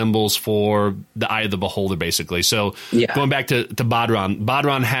of resembles for the eye of the beholder, basically. So going back to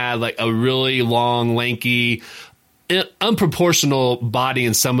Badran had like a really long, lanky, unproportional body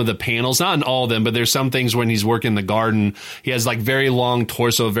in some of the panels, not in all of them, but there's some things when he's working in the garden, he has like very long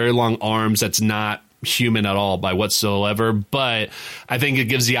torso, very long arms. That's not human at all by whatsoever. But I think it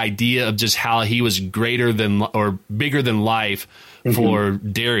gives the idea of just how he was greater than or bigger than life for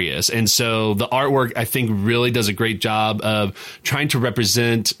Darius. And so the artwork, I think, really does a great job of trying to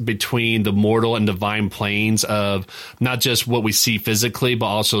represent between the mortal and divine planes of not just what we see physically, but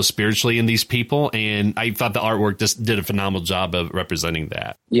also spiritually in these people. And I thought the artwork just did a phenomenal job of representing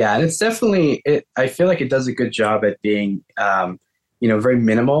that. Yeah, and it's definitely, I feel like it does a good job at being, very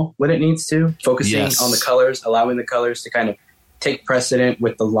minimal when it needs to, focusing on the colors, allowing the colors to kind of take precedent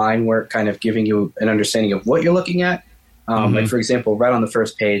with the line work, kind of giving you an understanding of what you're looking at. Like, for example, right on the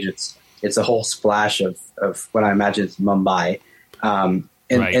first page, it's a whole splash of what I imagine is Mumbai. And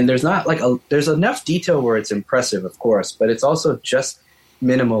there's not there's enough detail where it's impressive, of course, but it's also just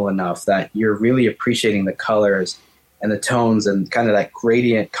minimal enough that you're really appreciating the colors and the tones and kind of that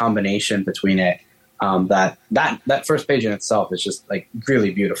gradient combination between it. That first page in itself is just like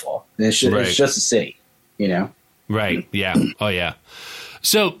really beautiful. And it's just a city, Right. Yeah. Oh, yeah.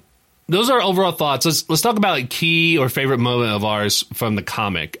 So those are overall thoughts. Let's talk about a key or favorite moment of ours from the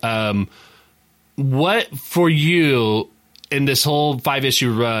comic. What for you in this whole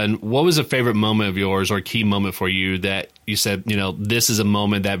 5-issue run, what was a favorite moment of yours or key moment for you that you said, this is a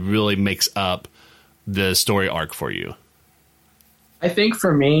moment that really makes up the story arc for you? I think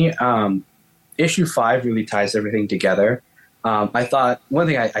for me, issue 5 really ties everything together. I thought one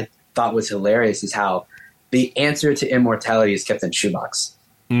thing I thought was hilarious is how the answer to immortality is kept in shoebox.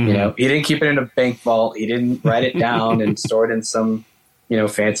 He didn't keep it in a bank vault. He didn't write it down and store it in some,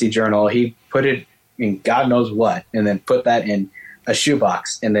 fancy journal. He put it in God knows what, and then put that in a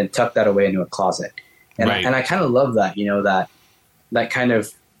shoebox and then tucked that away into a closet. And right. I kind of love that, that kind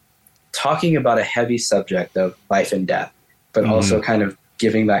of talking about a heavy subject of life and death, but also kind of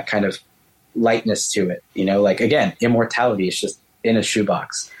giving that kind of lightness to it, like, again, immortality is just in a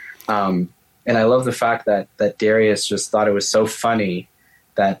shoebox. And I love the fact that Darius just thought it was so funny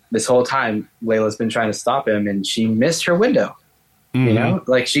that this whole time Layla's been trying to stop him and she missed her window,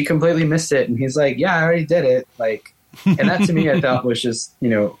 like she completely missed it. And he's like, yeah, I already did it. Like, and that to me, I thought was just,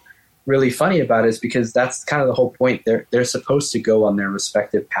 really funny about it, is because that's kind of the whole point. They're supposed to go on their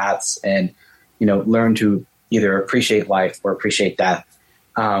respective paths and, learn to either appreciate life or appreciate death.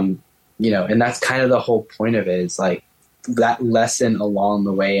 And that's kind of the whole point of it, is like that lesson along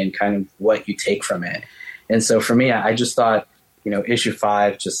the way and kind of what you take from it. And so for me, I just thought, issue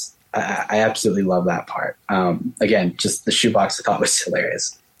 5, just, I absolutely love that part. Again, just the shoebox I thought was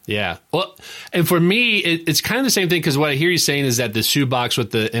hilarious. Yeah. Well, and for me, it's kind of the same thing, because what I hear you saying is that the shoebox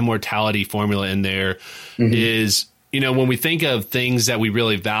with the immortality formula in there is, when we think of things that we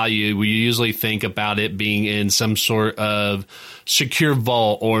really value, we usually think about it being in some sort of secure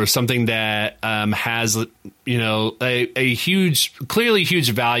vault or something that has, a huge, clearly huge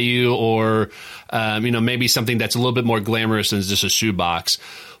value, or, maybe something that's a little bit more glamorous than just a shoebox.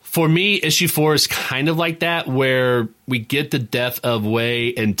 For me, issue 4 is kind of like that, where we get the death of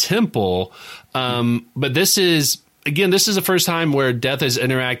Wei and Temple. But this is the first time where Death is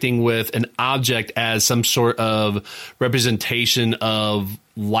interacting with an object as some sort of representation of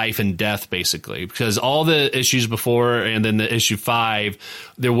life and death, basically, because all the issues before and then the issue 5,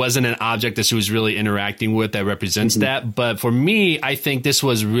 there wasn't an object that she was really interacting with that represents that. But for me, I think this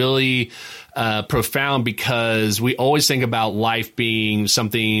was really profound, because we always think about life being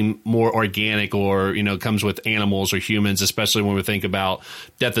something more organic, or, comes with animals or humans, especially when we think about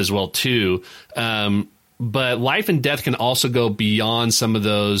death as well, too. But life and death can also go beyond some of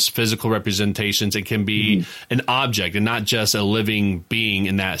those physical representations. It can be an object and not just a living being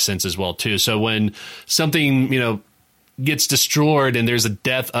in that sense as well, too. So when something, gets destroyed and there's a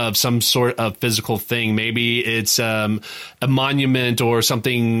death of some sort of physical thing, maybe it's a monument or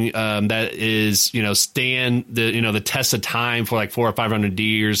something that is, stand the test of time for like 400 or 500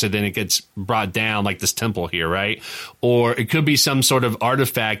 years, and then it gets brought down, like this temple here, right? Or it could be some sort of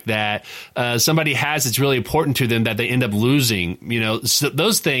artifact that somebody has that's really important to them that they end up losing. So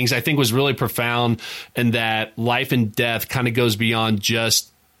those things I think was really profound, and that life and death kind of goes beyond just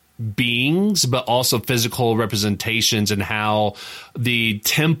beings, but also physical representations, and how the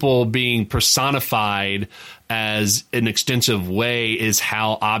temple being personified as an extensive way is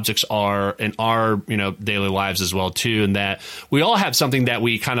how objects are in our, daily lives as well, too. And that we all have something that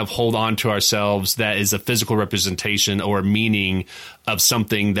we kind of hold on to ourselves that is a physical representation or meaning of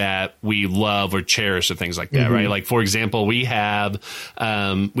something that we love or cherish, or things like that, right? Like, for example, we've had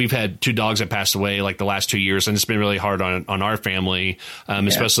 2 dogs that passed away like the last 2 years, and it's been really hard on our family,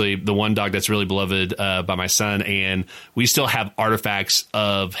 especially the one dog that's really beloved by my son. And we still have artifacts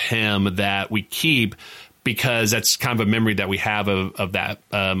of him that we keep, because that's kind of a memory that we have of that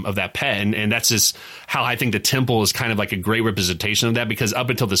pet. And that's just how I think the temple is kind of like a great representation of that, because up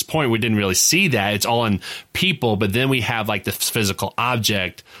until this point, we didn't really see that. It's all in people, but then we have like the physical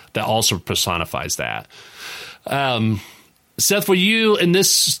object that also personifies that. Seth, for you in this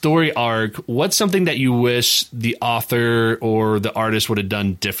story arc, what's something that you wish the author or the artist would have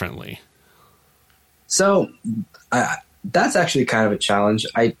done differently? So that's actually kind of a challenge.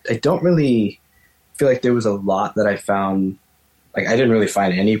 I don't really feel like there was a lot that I found, like I didn't really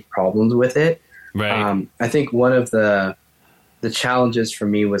find any problems with it. Right. I think one of the challenges for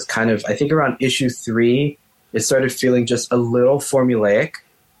me was kind of, I think around issue 3, it started feeling just a little formulaic.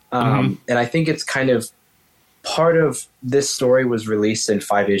 And I think it's kind of part of this story was released in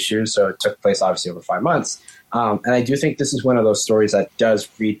 5 issues. So it took place obviously over 5 months. And I do think this is one of those stories that does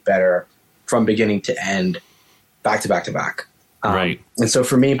read better from beginning to end, back to back to back. Right. And so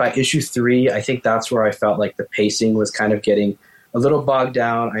for me, by issue 3, I think that's where I felt like the pacing was kind of getting a little bogged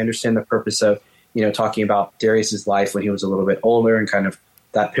down. I understand the purpose of, talking about Darius's life when he was a little bit older and kind of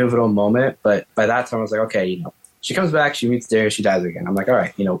that pivotal moment. But by that time I was like, okay, she comes back, she meets Darius, she dies again. I'm like, all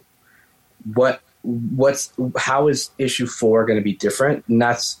right, how is issue 4 going to be different? And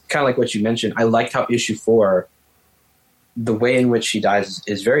that's kind of like what you mentioned. I liked how issue 4, the way in which she dies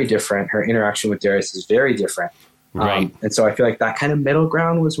is very different. Her interaction with Darius is very different. Right. And so I feel like that kind of middle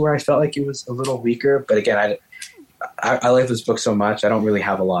ground was where I felt like it was a little weaker. But again, I like this book so much, I don't really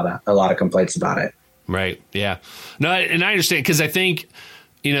have a lot of complaints about it. Right. Yeah. No, and I understand, because I think,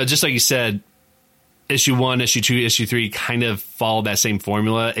 just like you said, issue 1, issue 2, issue 3 kind of follow that same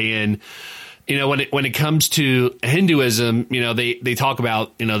formula. And, when it comes to Hinduism, they talk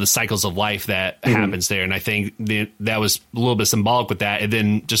about, the cycles of life that happens there. And I think that was a little bit symbolic with that. And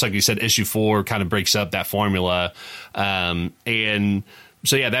then just like you said, issue 4 kind of breaks up that formula. And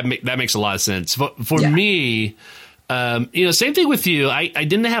so, yeah, that makes a lot of sense. For me, same thing with you. I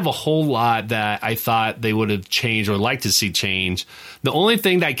didn't have a whole lot that I thought they would have changed or like to see change. The only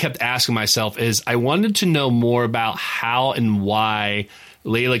thing that I kept asking myself is I wanted to know more about how and why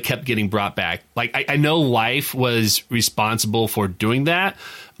Laila kept getting brought back. Like, I know Life was responsible for doing that,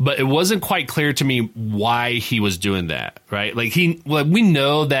 but it wasn't quite clear to me why he was doing that, right? Like, we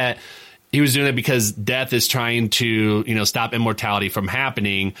know that he was doing it because Death is trying to, stop immortality from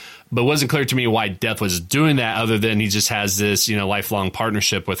happening, but it wasn't clear to me why Death was doing that other than he just has this, lifelong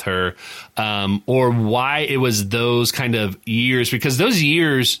partnership with her, or why it was those kind of years, because those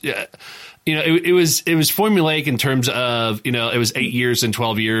years, it was formulaic in terms of, it was 8 years and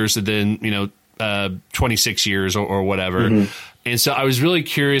 12 years and then, 26 years or whatever. Mm-hmm. And so I was really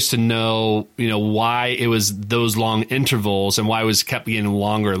curious to know, why it was those long intervals and why it was kept getting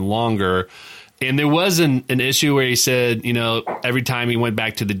longer and longer. And there was an issue where he said, every time he went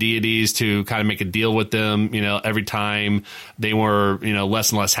back to the deities to kind of make a deal with them, every time they were,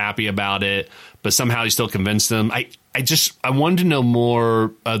 less and less happy about it, but somehow he still convinced them. I wanted to know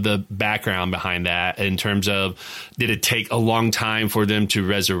more of the background behind that in terms of, did it take a long time for them to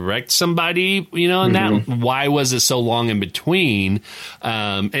resurrect somebody, and that, why was it so long in between?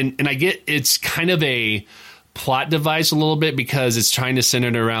 And I get it's kind of a plot device a little bit because it's trying to center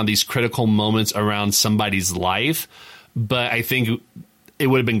it around these critical moments around somebody's life. But I think it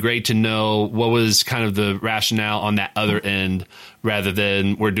would have been great to know what was kind of the rationale on that other end rather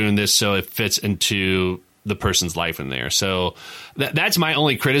than we're doing this so it fits into the person's life in there. So that's my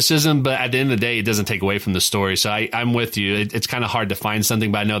only criticism, but at the end of the day, it doesn't take away from the story. So I'm with you. It's kind of hard to find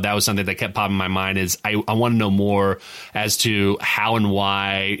something, but I know that was something that kept popping in my mind is I want to know more as to how and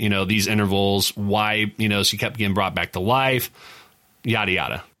why, these intervals, why, she kept getting brought back to life, yada,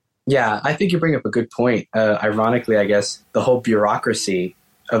 yada. Yeah, I think you bring up a good point. Ironically, I guess the whole bureaucracy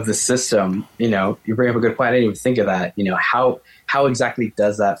of the system, you bring up a good point. I didn't even think of that. How exactly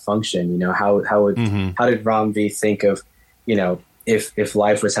does that function? How did Ram V think of, if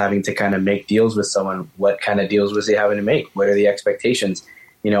Life was having to kind of make deals with someone, what kind of deals was he having to make? What are the expectations?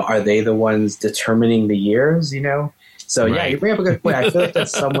 Are they the ones determining the years? So right. Yeah, you bring up a good point. I feel like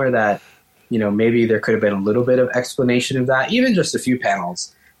that's somewhere that, maybe there could have been a little bit of explanation of that, even just a few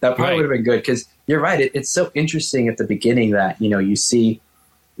panels. That probably would have been good because you're right. It's so interesting at the beginning that, you see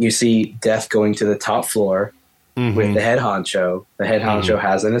Death going to the top floor with the head honcho. The head honcho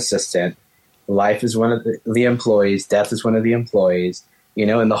has an assistant. Life is one of the employees. Death is one of the employees,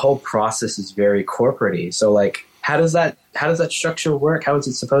 and the whole process is very corporate-y. So like, how does that structure work? How is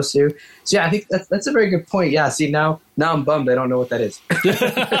it supposed to? So yeah, I think that's a very good point. Yeah. See, now I'm bummed. I don't know what that is.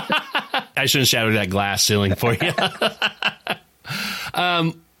 I shouldn't shatter that glass ceiling for you.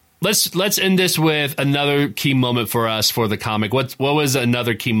 Let's end this with another key moment for us for the comic. What was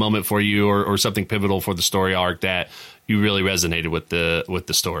another key moment for you, or something pivotal for the story arc that you really resonated with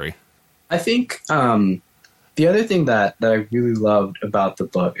the story? I think the other thing that I really loved about the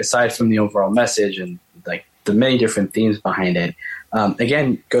book, aside from the overall message and like the many different themes behind it,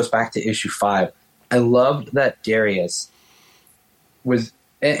 again goes back to issue 5. I loved that Darius was,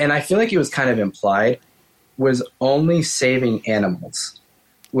 and I feel like it was kind of implied, was only saving animals.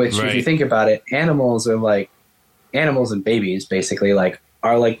 Which, if you think about it, animals and babies basically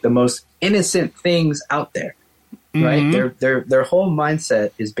are like the most innocent things out there, right? Their whole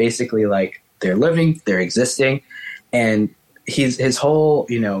mindset is basically like they're living, they're existing, and his whole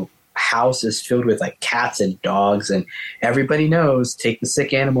house is filled with like cats and dogs, and everybody knows take the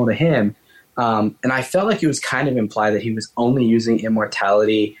sick animal to him. And I felt like it was kind of implied that he was only using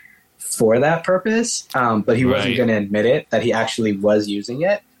immortality for that purpose, but he wasn't going to admit it, that he actually was using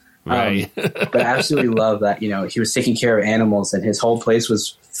it. Right. But I absolutely love that, he was taking care of animals and his whole place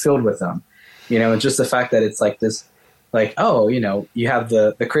was filled with them, and just the fact that it's like this, like, oh, you have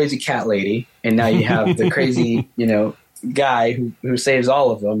the crazy cat lady and now you have the crazy, guy who saves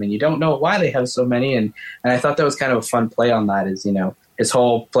all of them, and you don't know why they have so many. And I thought that was kind of a fun play on that is, his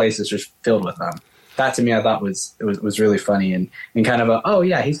whole place is just filled with them. That to me, I thought was really funny and kind of oh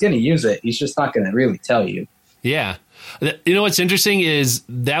yeah, he's going to use it. He's just not going to really tell you. Yeah. What's interesting is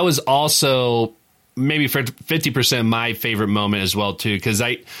that was also maybe 50% my favorite moment as well, too, because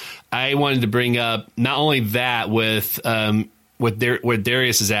I wanted to bring up not only that with, where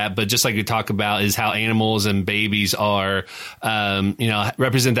Darius is at, but just like we talk about is how animals and babies are,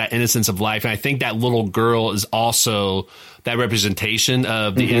 represent that innocence of life. And I think that little girl is also that representation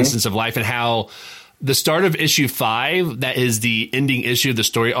of the innocence of life, and how the start of issue 5, that is the ending issue of the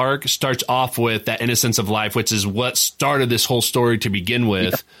story arc, starts off with that innocence of life, which is what started this whole story to begin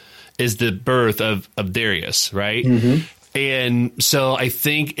with, is the birth of Darius, right? And so I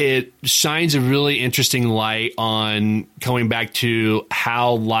think it shines a really interesting light on going back to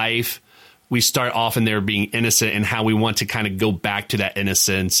how life, we start off in there being innocent, and how we want to kind of go back to that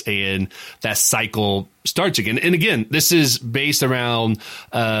innocence, and that cycle starts again. And again, this is based around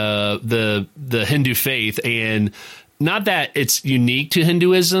the Hindu faith, and not that it's unique to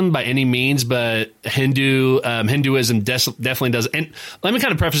Hinduism by any means, but Hinduism definitely does. And let me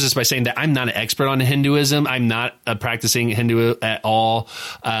kind of preface this by saying that I'm not an expert on Hinduism. I'm not a practicing Hindu at all,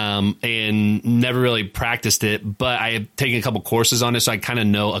 and never really practiced it, but I have taken a couple courses on it, so I kind of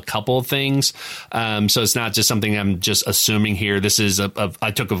know a couple of things. So it's not just something I'm just assuming here. This is I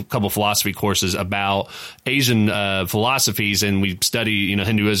took a couple philosophy courses about Asian philosophies, and we study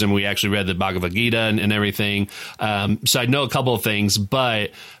Hinduism. We actually read the Bhagavad Gita and everything. So I know a couple of things,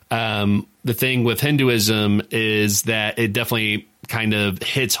 but the thing with Hinduism is that it definitely kind of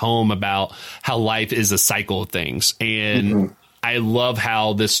hits home about how life is a cycle of things. And I love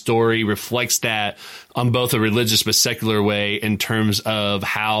how this story reflects that on both a religious but secular way, in terms of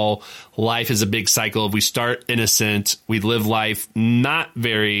how life is a big cycle. We start innocent, we live life not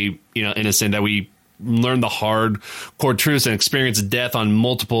very innocent, that we learn the hard core truths and experience death on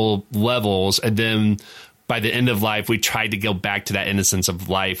multiple levels, and then by the end of life, we tried to go back to that innocence of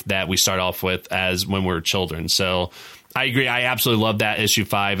life that we start off with as when we were children. So I agree. I absolutely love that issue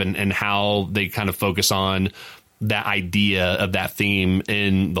 5 and how they kind of focus on that idea of that theme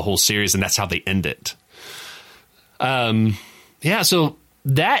in the whole series. And that's how they end it. So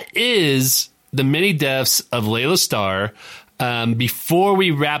that is the many deaths of Laila Starr. Before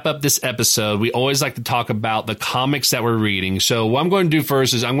we wrap up this episode, we always like to talk about the comics that we're reading. So what I'm going to do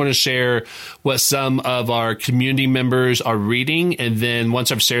first is I'm going to share what some of our community members are reading. And then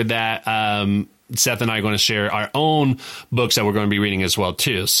once I've shared that, Seth and I are going to share our own books that we're going to be reading as well,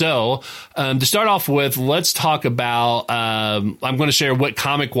 too. So to start off with, let's talk about, I'm going to share what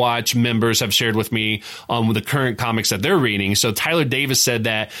Comic Watch members have shared with me on the current comics that they're reading. So Tyler Davis said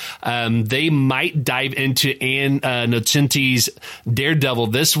that they might dive into Ann Nocenti's Daredevil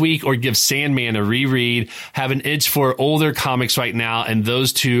this week, or give Sandman a reread. Have an itch for older comics right now, and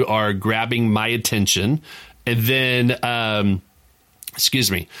those two are grabbing my attention. And then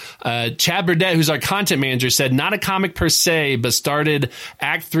Chad Burdett, who's our content manager, said not a comic per se, but started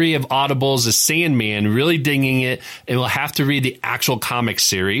Act 3 of Audible's The Sandman, really digging it, and will have to read the actual comic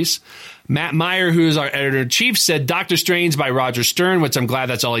series. Matt Meyer, who is our editor-in-chief, said Doctor Strange by Roger Stern, which I'm glad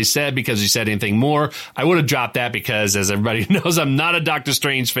that's all he said, because he said anything more, I would have dropped that, because as everybody knows, I'm not a Doctor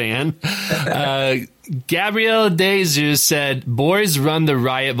Strange fan. Gabrielle DeZeus said Boys Run the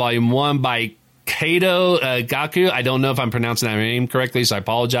Riot Volume 1 by Kato Gaku. I don't know if I'm pronouncing that name correctly, so I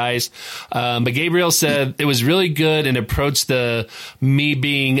apologize. But Gabriel said it was really good and approached the me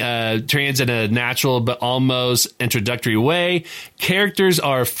being trans in a natural but almost introductory way. Characters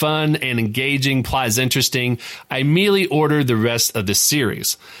are fun and engaging. Plot is interesting. I immediately ordered the rest of the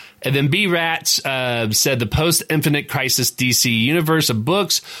series. And then B-Rats said the post-Infinite Crisis DC universe of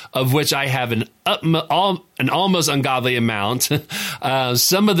books, of which I have an almost ungodly amount.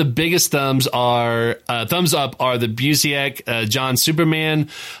 Some of the biggest thumbs up are the Busiek, John Superman,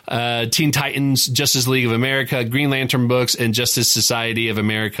 Teen Titans, Justice League of America, Green Lantern books, and Justice Society of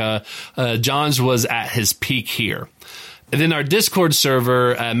America. John's was at his peak here. And then our Discord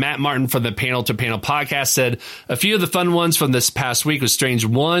server, Matt Martin from the Panel to Panel podcast, said a few of the fun ones from this past week was Strange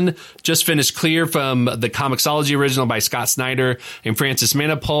 1, just finished Clear from the Comixology original by Scott Snyder and Francis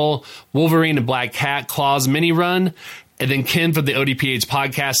Manapul, Wolverine and Black Cat, Claw's mini run. And then Ken from the ODPH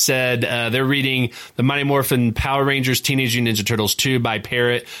podcast said they're reading the Mighty Morphin Power Rangers Teenage Mutant Ninja Turtles 2 by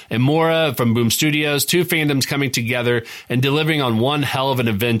Parrott and Mora from Boom Studios. Two fandoms coming together and delivering on one hell of an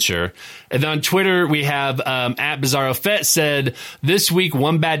adventure. And then on Twitter, we have at Bizarro Fett said, this week,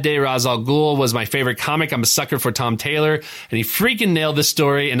 One Bad Day Ra's al Ghul was my favorite comic. I'm a sucker for Tom Taylor, and he freaking nailed this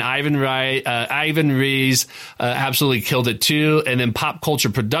story. And Ivan Reis absolutely killed it too. And then Pop Culture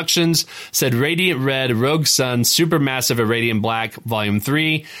Productions said Radiant Red, Rogue Sun, Supermassive Irradiant Black, Volume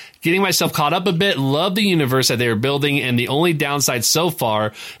 3. Getting myself caught up a bit. Love the universe that they are building, and the only downside so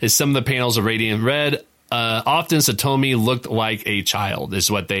far is some of the panels of Radiant Red. Often Satomi looked like a child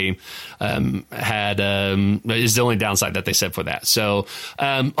is what they had is the only downside that they said for that. So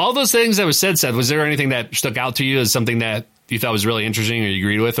all those things that was said, Seth, was there anything that stuck out to you as something that you thought was really interesting or you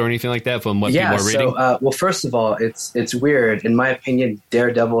agreed with or anything like that from what people are reading? Well, first of all, it's weird. In my opinion,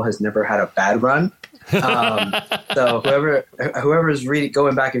 Daredevil has never had a bad run. So whoever is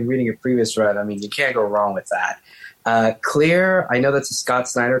going back and reading a previous run, I mean, you can't go wrong with that. Clear, I know that's a Scott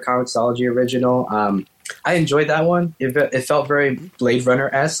Snyder Comixology original. I enjoyed that one. It felt very Blade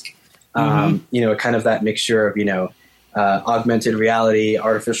Runner-esque. Kind of that mixture of, augmented reality,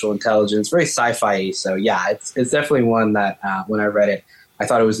 artificial intelligence, very sci-fi. So yeah, it's definitely one that when I read it, I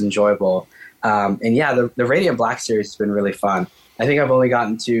thought it was enjoyable. The Radiant Black series has been really fun. I think I've only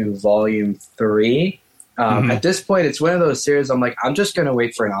gotten to volume 3. At this point, it's one of those series I'm like, I'm just going to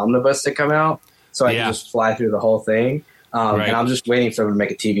wait for an omnibus to come out so I can just fly through the whole thing. And I'm just waiting for them to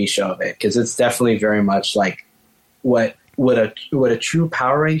make a TV show of it because it's definitely very much like what a true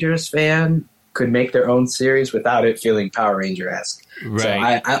Power Rangers fan could make their own series without it feeling Power Ranger-esque.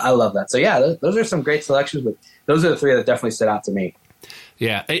 Right. So I love that. So yeah, those are some great selections, but those are the 3 that definitely stood out to me.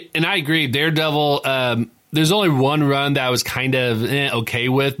 Yeah, and I agree. Daredevil, there's only one run that I was kind of okay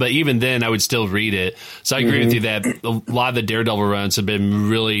with, but even then I would still read it. So I agree with you that a lot of the Daredevil runs have been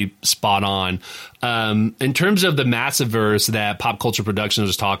really spot on. In terms of the Massiverse that Pop Culture Productions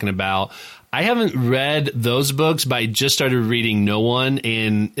was talking about, I haven't read those books, but I just started reading No One,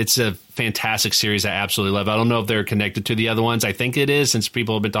 and it's a fantastic series I absolutely love. I don't know if they're connected to the other ones. I think it is, since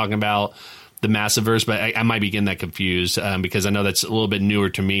people have been talking about the Massiverse, but I might be getting that confused because I know that's a little bit newer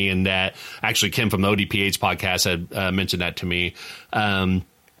to me, and that actually Kim from ODPH podcast had mentioned that to me.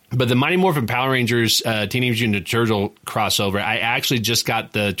 But the Mighty Morphin Power Rangers Teenage Mutant Ninja Turtle crossover, I actually just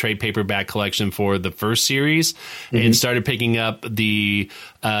got the trade paperback collection for the first series and started picking up the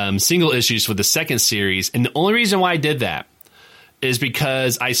single issues for the second series. And the only reason why I did that is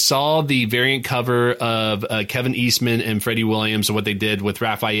because I saw the variant cover of Kevin Eastman and Freddie Williams and what they did with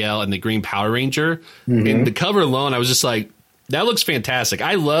Raphael and the Green Power Ranger. And the cover alone, I was just like, that looks fantastic.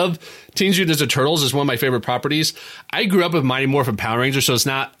 I love Teenage Mutant Ninja Turtles. It's one of my favorite properties. I grew up with Mighty Morphin Power Rangers, so it's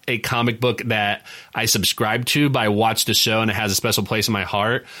not a comic book that I subscribe to, but I watched the show and it has a special place in my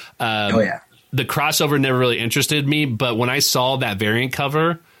heart. The crossover never really interested me, but when I saw that variant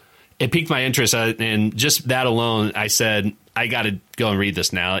cover, it piqued my interest. And just that alone, I said, I got to go and read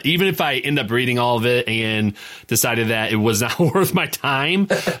this now. Even if I end up reading all of it and decided that it was not worth my time,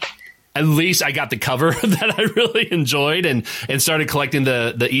 at least I got the cover that I really enjoyed and started collecting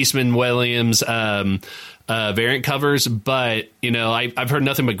the Eastman Williams variant covers. But, I've heard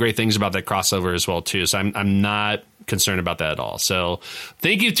nothing but great things about that crossover as well, too. So I'm not concerned about that at all. So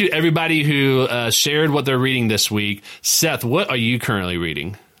thank you to everybody who shared what they're reading this week. Seth, what are you currently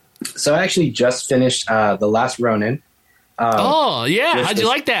reading? So I actually just finished The Last Ronin. How'd you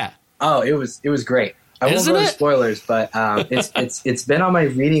like that? Oh, it was great. I won't go into spoilers, but it's been on my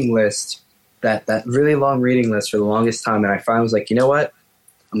reading list, that really long reading list for the longest time, and I finally was like, you know what?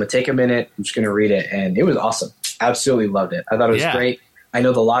 I'm going to take a minute. I'm just going to read it, and it was awesome. Absolutely loved it. I thought it was great. I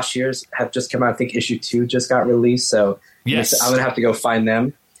know the Lost Years have just come out. I think issue 2 just got released, so I'm going to have to go find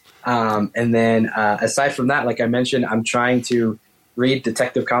them. And then aside from that, like I mentioned, I'm trying to read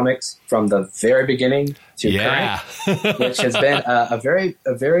Detective Comics from the very beginning to current, which has been a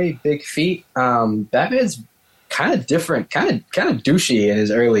very big feat. Batman's kind of different, kind of douchey in his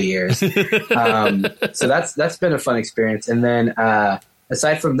early years. So that's been a fun experience. And then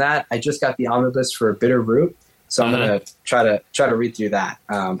aside from that, I just got the omnibus for Bitter Root. So I'm going to try to read through that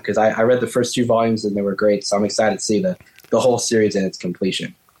because I read the first 2 volumes and they were great. So I'm excited to see the whole series in its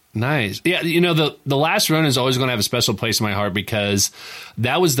completion. Nice. Yeah, the Last Run is always going to have a special place in my heart because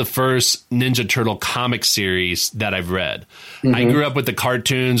that was the first Ninja Turtle comic series that I've read. I grew up with the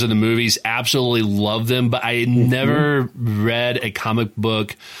cartoons and the movies, absolutely loved them, but I had never read a comic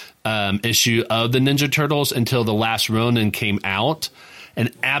book issue of the Ninja Turtles until The Last Ronin came out. And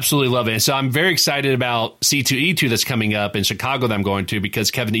absolutely love it. And so I'm very excited about C2E2 that's coming up in Chicago that I'm going to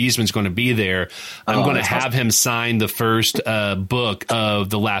because Kevin Eastman's going to be there. I'm going to have him sign the first book of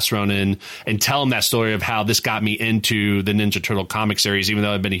The Last Ronin and tell him that story of how this got me into the Ninja Turtle comic series. Even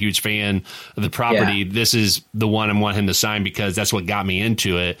though I've been a huge fan of the property, this is the one I want him to sign because that's what got me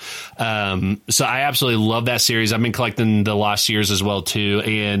into it. So I absolutely love that series. I've been collecting the Lost Years as well, too.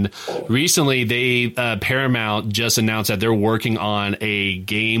 And recently, Paramount just announced that they're working on a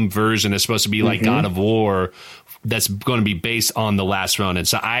game version that's supposed to be like God of War that's going to be based on The Last Ronin.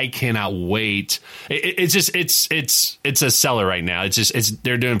 So I cannot wait. It's a seller right now.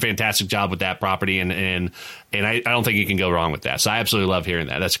 They're doing a fantastic job with that property and I don't think you can go wrong with that. So I absolutely love hearing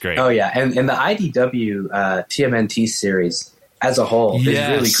that. That's great. Oh yeah. And the IDW TMNT series as a whole is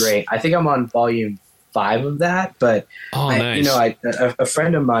really great. I think I'm on volume 5 of that, but nice. A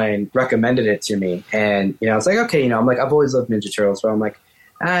friend of mine recommended it to me, and I was like, okay, I'm like, I've always loved Ninja Turtles, but I'm like,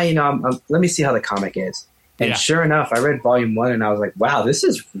 let me see how the comic is. And sure enough, I read volume 1 and I was like, wow, this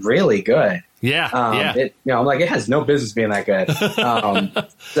is really good. Yeah. I'm like, it has no business being that good.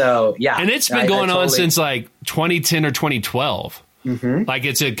 So yeah. And it's been going on since like 2010 or 2012. Mm-hmm. Like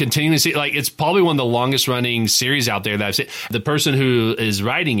it's a continuous, like it's probably one of the longest running series out there that I've seen. The person who is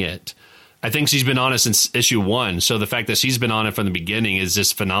writing it, I think she's been on it since issue 1. So the fact that she's been on it from the beginning is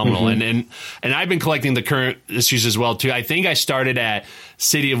just phenomenal. Mm-hmm. And I've been collecting the current issues as well too. I think I started at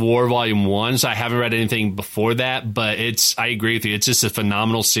City of War Volume 1, so I haven't read anything before that, but I agree with you. It's just a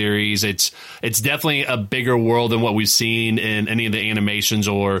phenomenal series. It's definitely a bigger world than what we've seen in any of the animations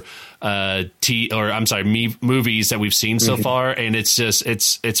or movies that we've seen so far, and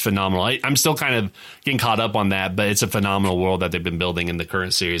it's phenomenal. I'm still kind of getting caught up on that, but it's a phenomenal world that they've been building in the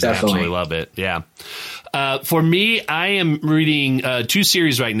current series. Definitely. I absolutely love it. Yeah. For me, I am reading 2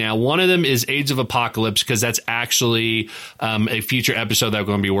 series right now. One of them is Age of Apocalypse, because that's actually a future episode that we're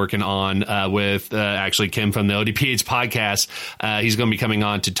going to be working on with actually Kim from the ODPH podcast. He's going to be coming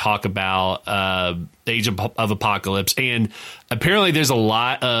on to talk about Age of Apocalypse, and apparently there's a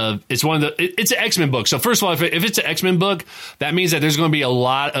lot of it's an X-Men book. So first of all, if it's an X-Men book, that means that there's going to be a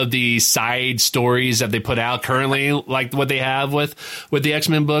lot of the side stories that they put out currently, like what they have with the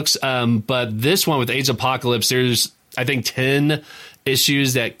X-Men books. But this one with Age of Apocalypse, there's I think 10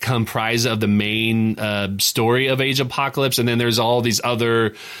 issues that comprise of the main story of Age of Apocalypse, and then there's all these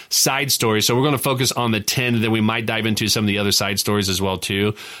other side stories. So we're going to focus on the 10, and then we might dive into some of the other side stories as well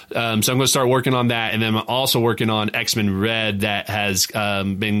too. So I'm going to start working on that, and then I'm also working on X-Men Red that has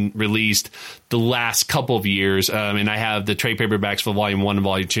been released the last couple of years, and I have the trade paperbacks for Volume 1 and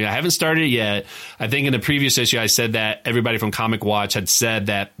Volume 2. I haven't started it yet. I think in the previous issue I said that everybody from Comic Watch had said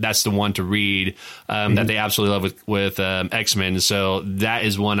that that's the one to read, that they absolutely love with X-Men. So that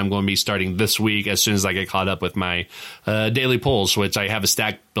is one I'm going to be starting this week as soon as I get caught up with my daily pulls, which I have a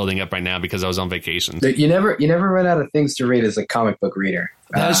stack building up right now because I was on vacation. You never run out of things to read as a comic book reader.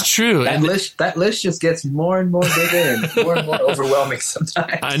 That's true. That list just gets more and more bigger and more overwhelming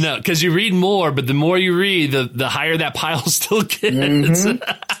sometimes. I know, because you read more, but the more you read, the higher that pile still gets.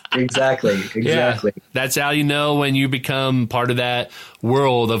 Mm-hmm. Exactly. Yeah, that's how you know when you become part of that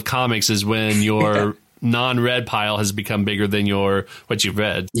world of comics, is when your non-read pile has become bigger than what you've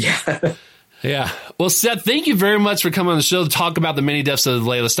read. Yeah. Yeah. Well, Seth, thank you very much for coming on the show to talk about the many deaths of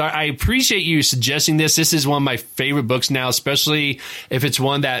Laila Starr. I appreciate you suggesting this. This is one of my favorite books now, especially if it's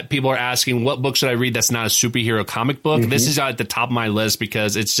one that people are asking, what book should I read that's not a superhero comic book? Mm-hmm. This is at the top of my list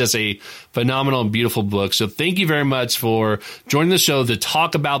because it's just a phenomenal and beautiful book. So thank you very much for joining the show to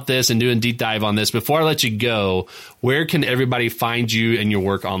talk about this and doing a deep dive on this. Before I let you go, where can everybody find you and your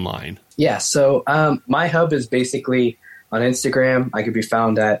work online? Yeah. So my hub is basically on Instagram. I could be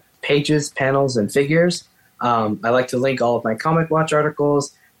found at Pages, Panels, and Figures. I like to link all of my Comic Watch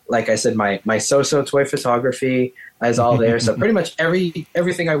articles. Like I said, my So-So toy photography is all there. So pretty much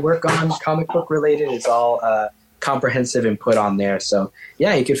everything I work on, comic book related, is all comprehensive and put on there. So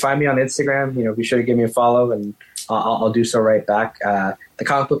yeah, you can find me on Instagram. Be sure to give me a follow, and I'll do so right back. The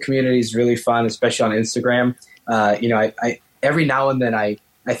comic book community is really fun, especially on Instagram. I every now and then I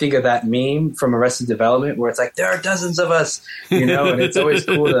think of that meme from Arrested Development where it's like, there are dozens of us, and it's always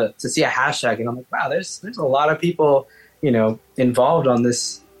cool to see a hashtag. And I'm like, wow, there's a lot of people, involved on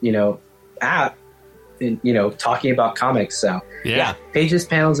this, app, and, talking about comics. So yeah, Pages,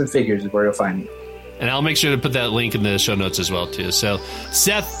 Panels, and Figures is where you'll find me. And I'll make sure to put that link in the show notes as well, too. So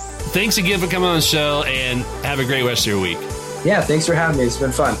Seth, thanks again for coming on the show, and have a great rest of your week. Yeah, thanks for having me. It's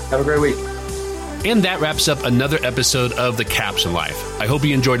been fun. Have a great week. And that wraps up another episode of The Caption Life. I hope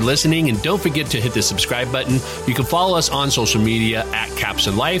you enjoyed listening, and don't forget to hit the subscribe button. You can follow us on social media at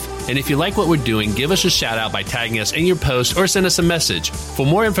Caption Life. And if you like what we're doing, give us a shout out by tagging us in your post or send us a message. For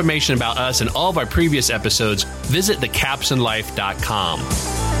more information about us and all of our previous episodes, visit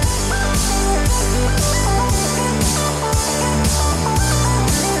thecaptionlife.com.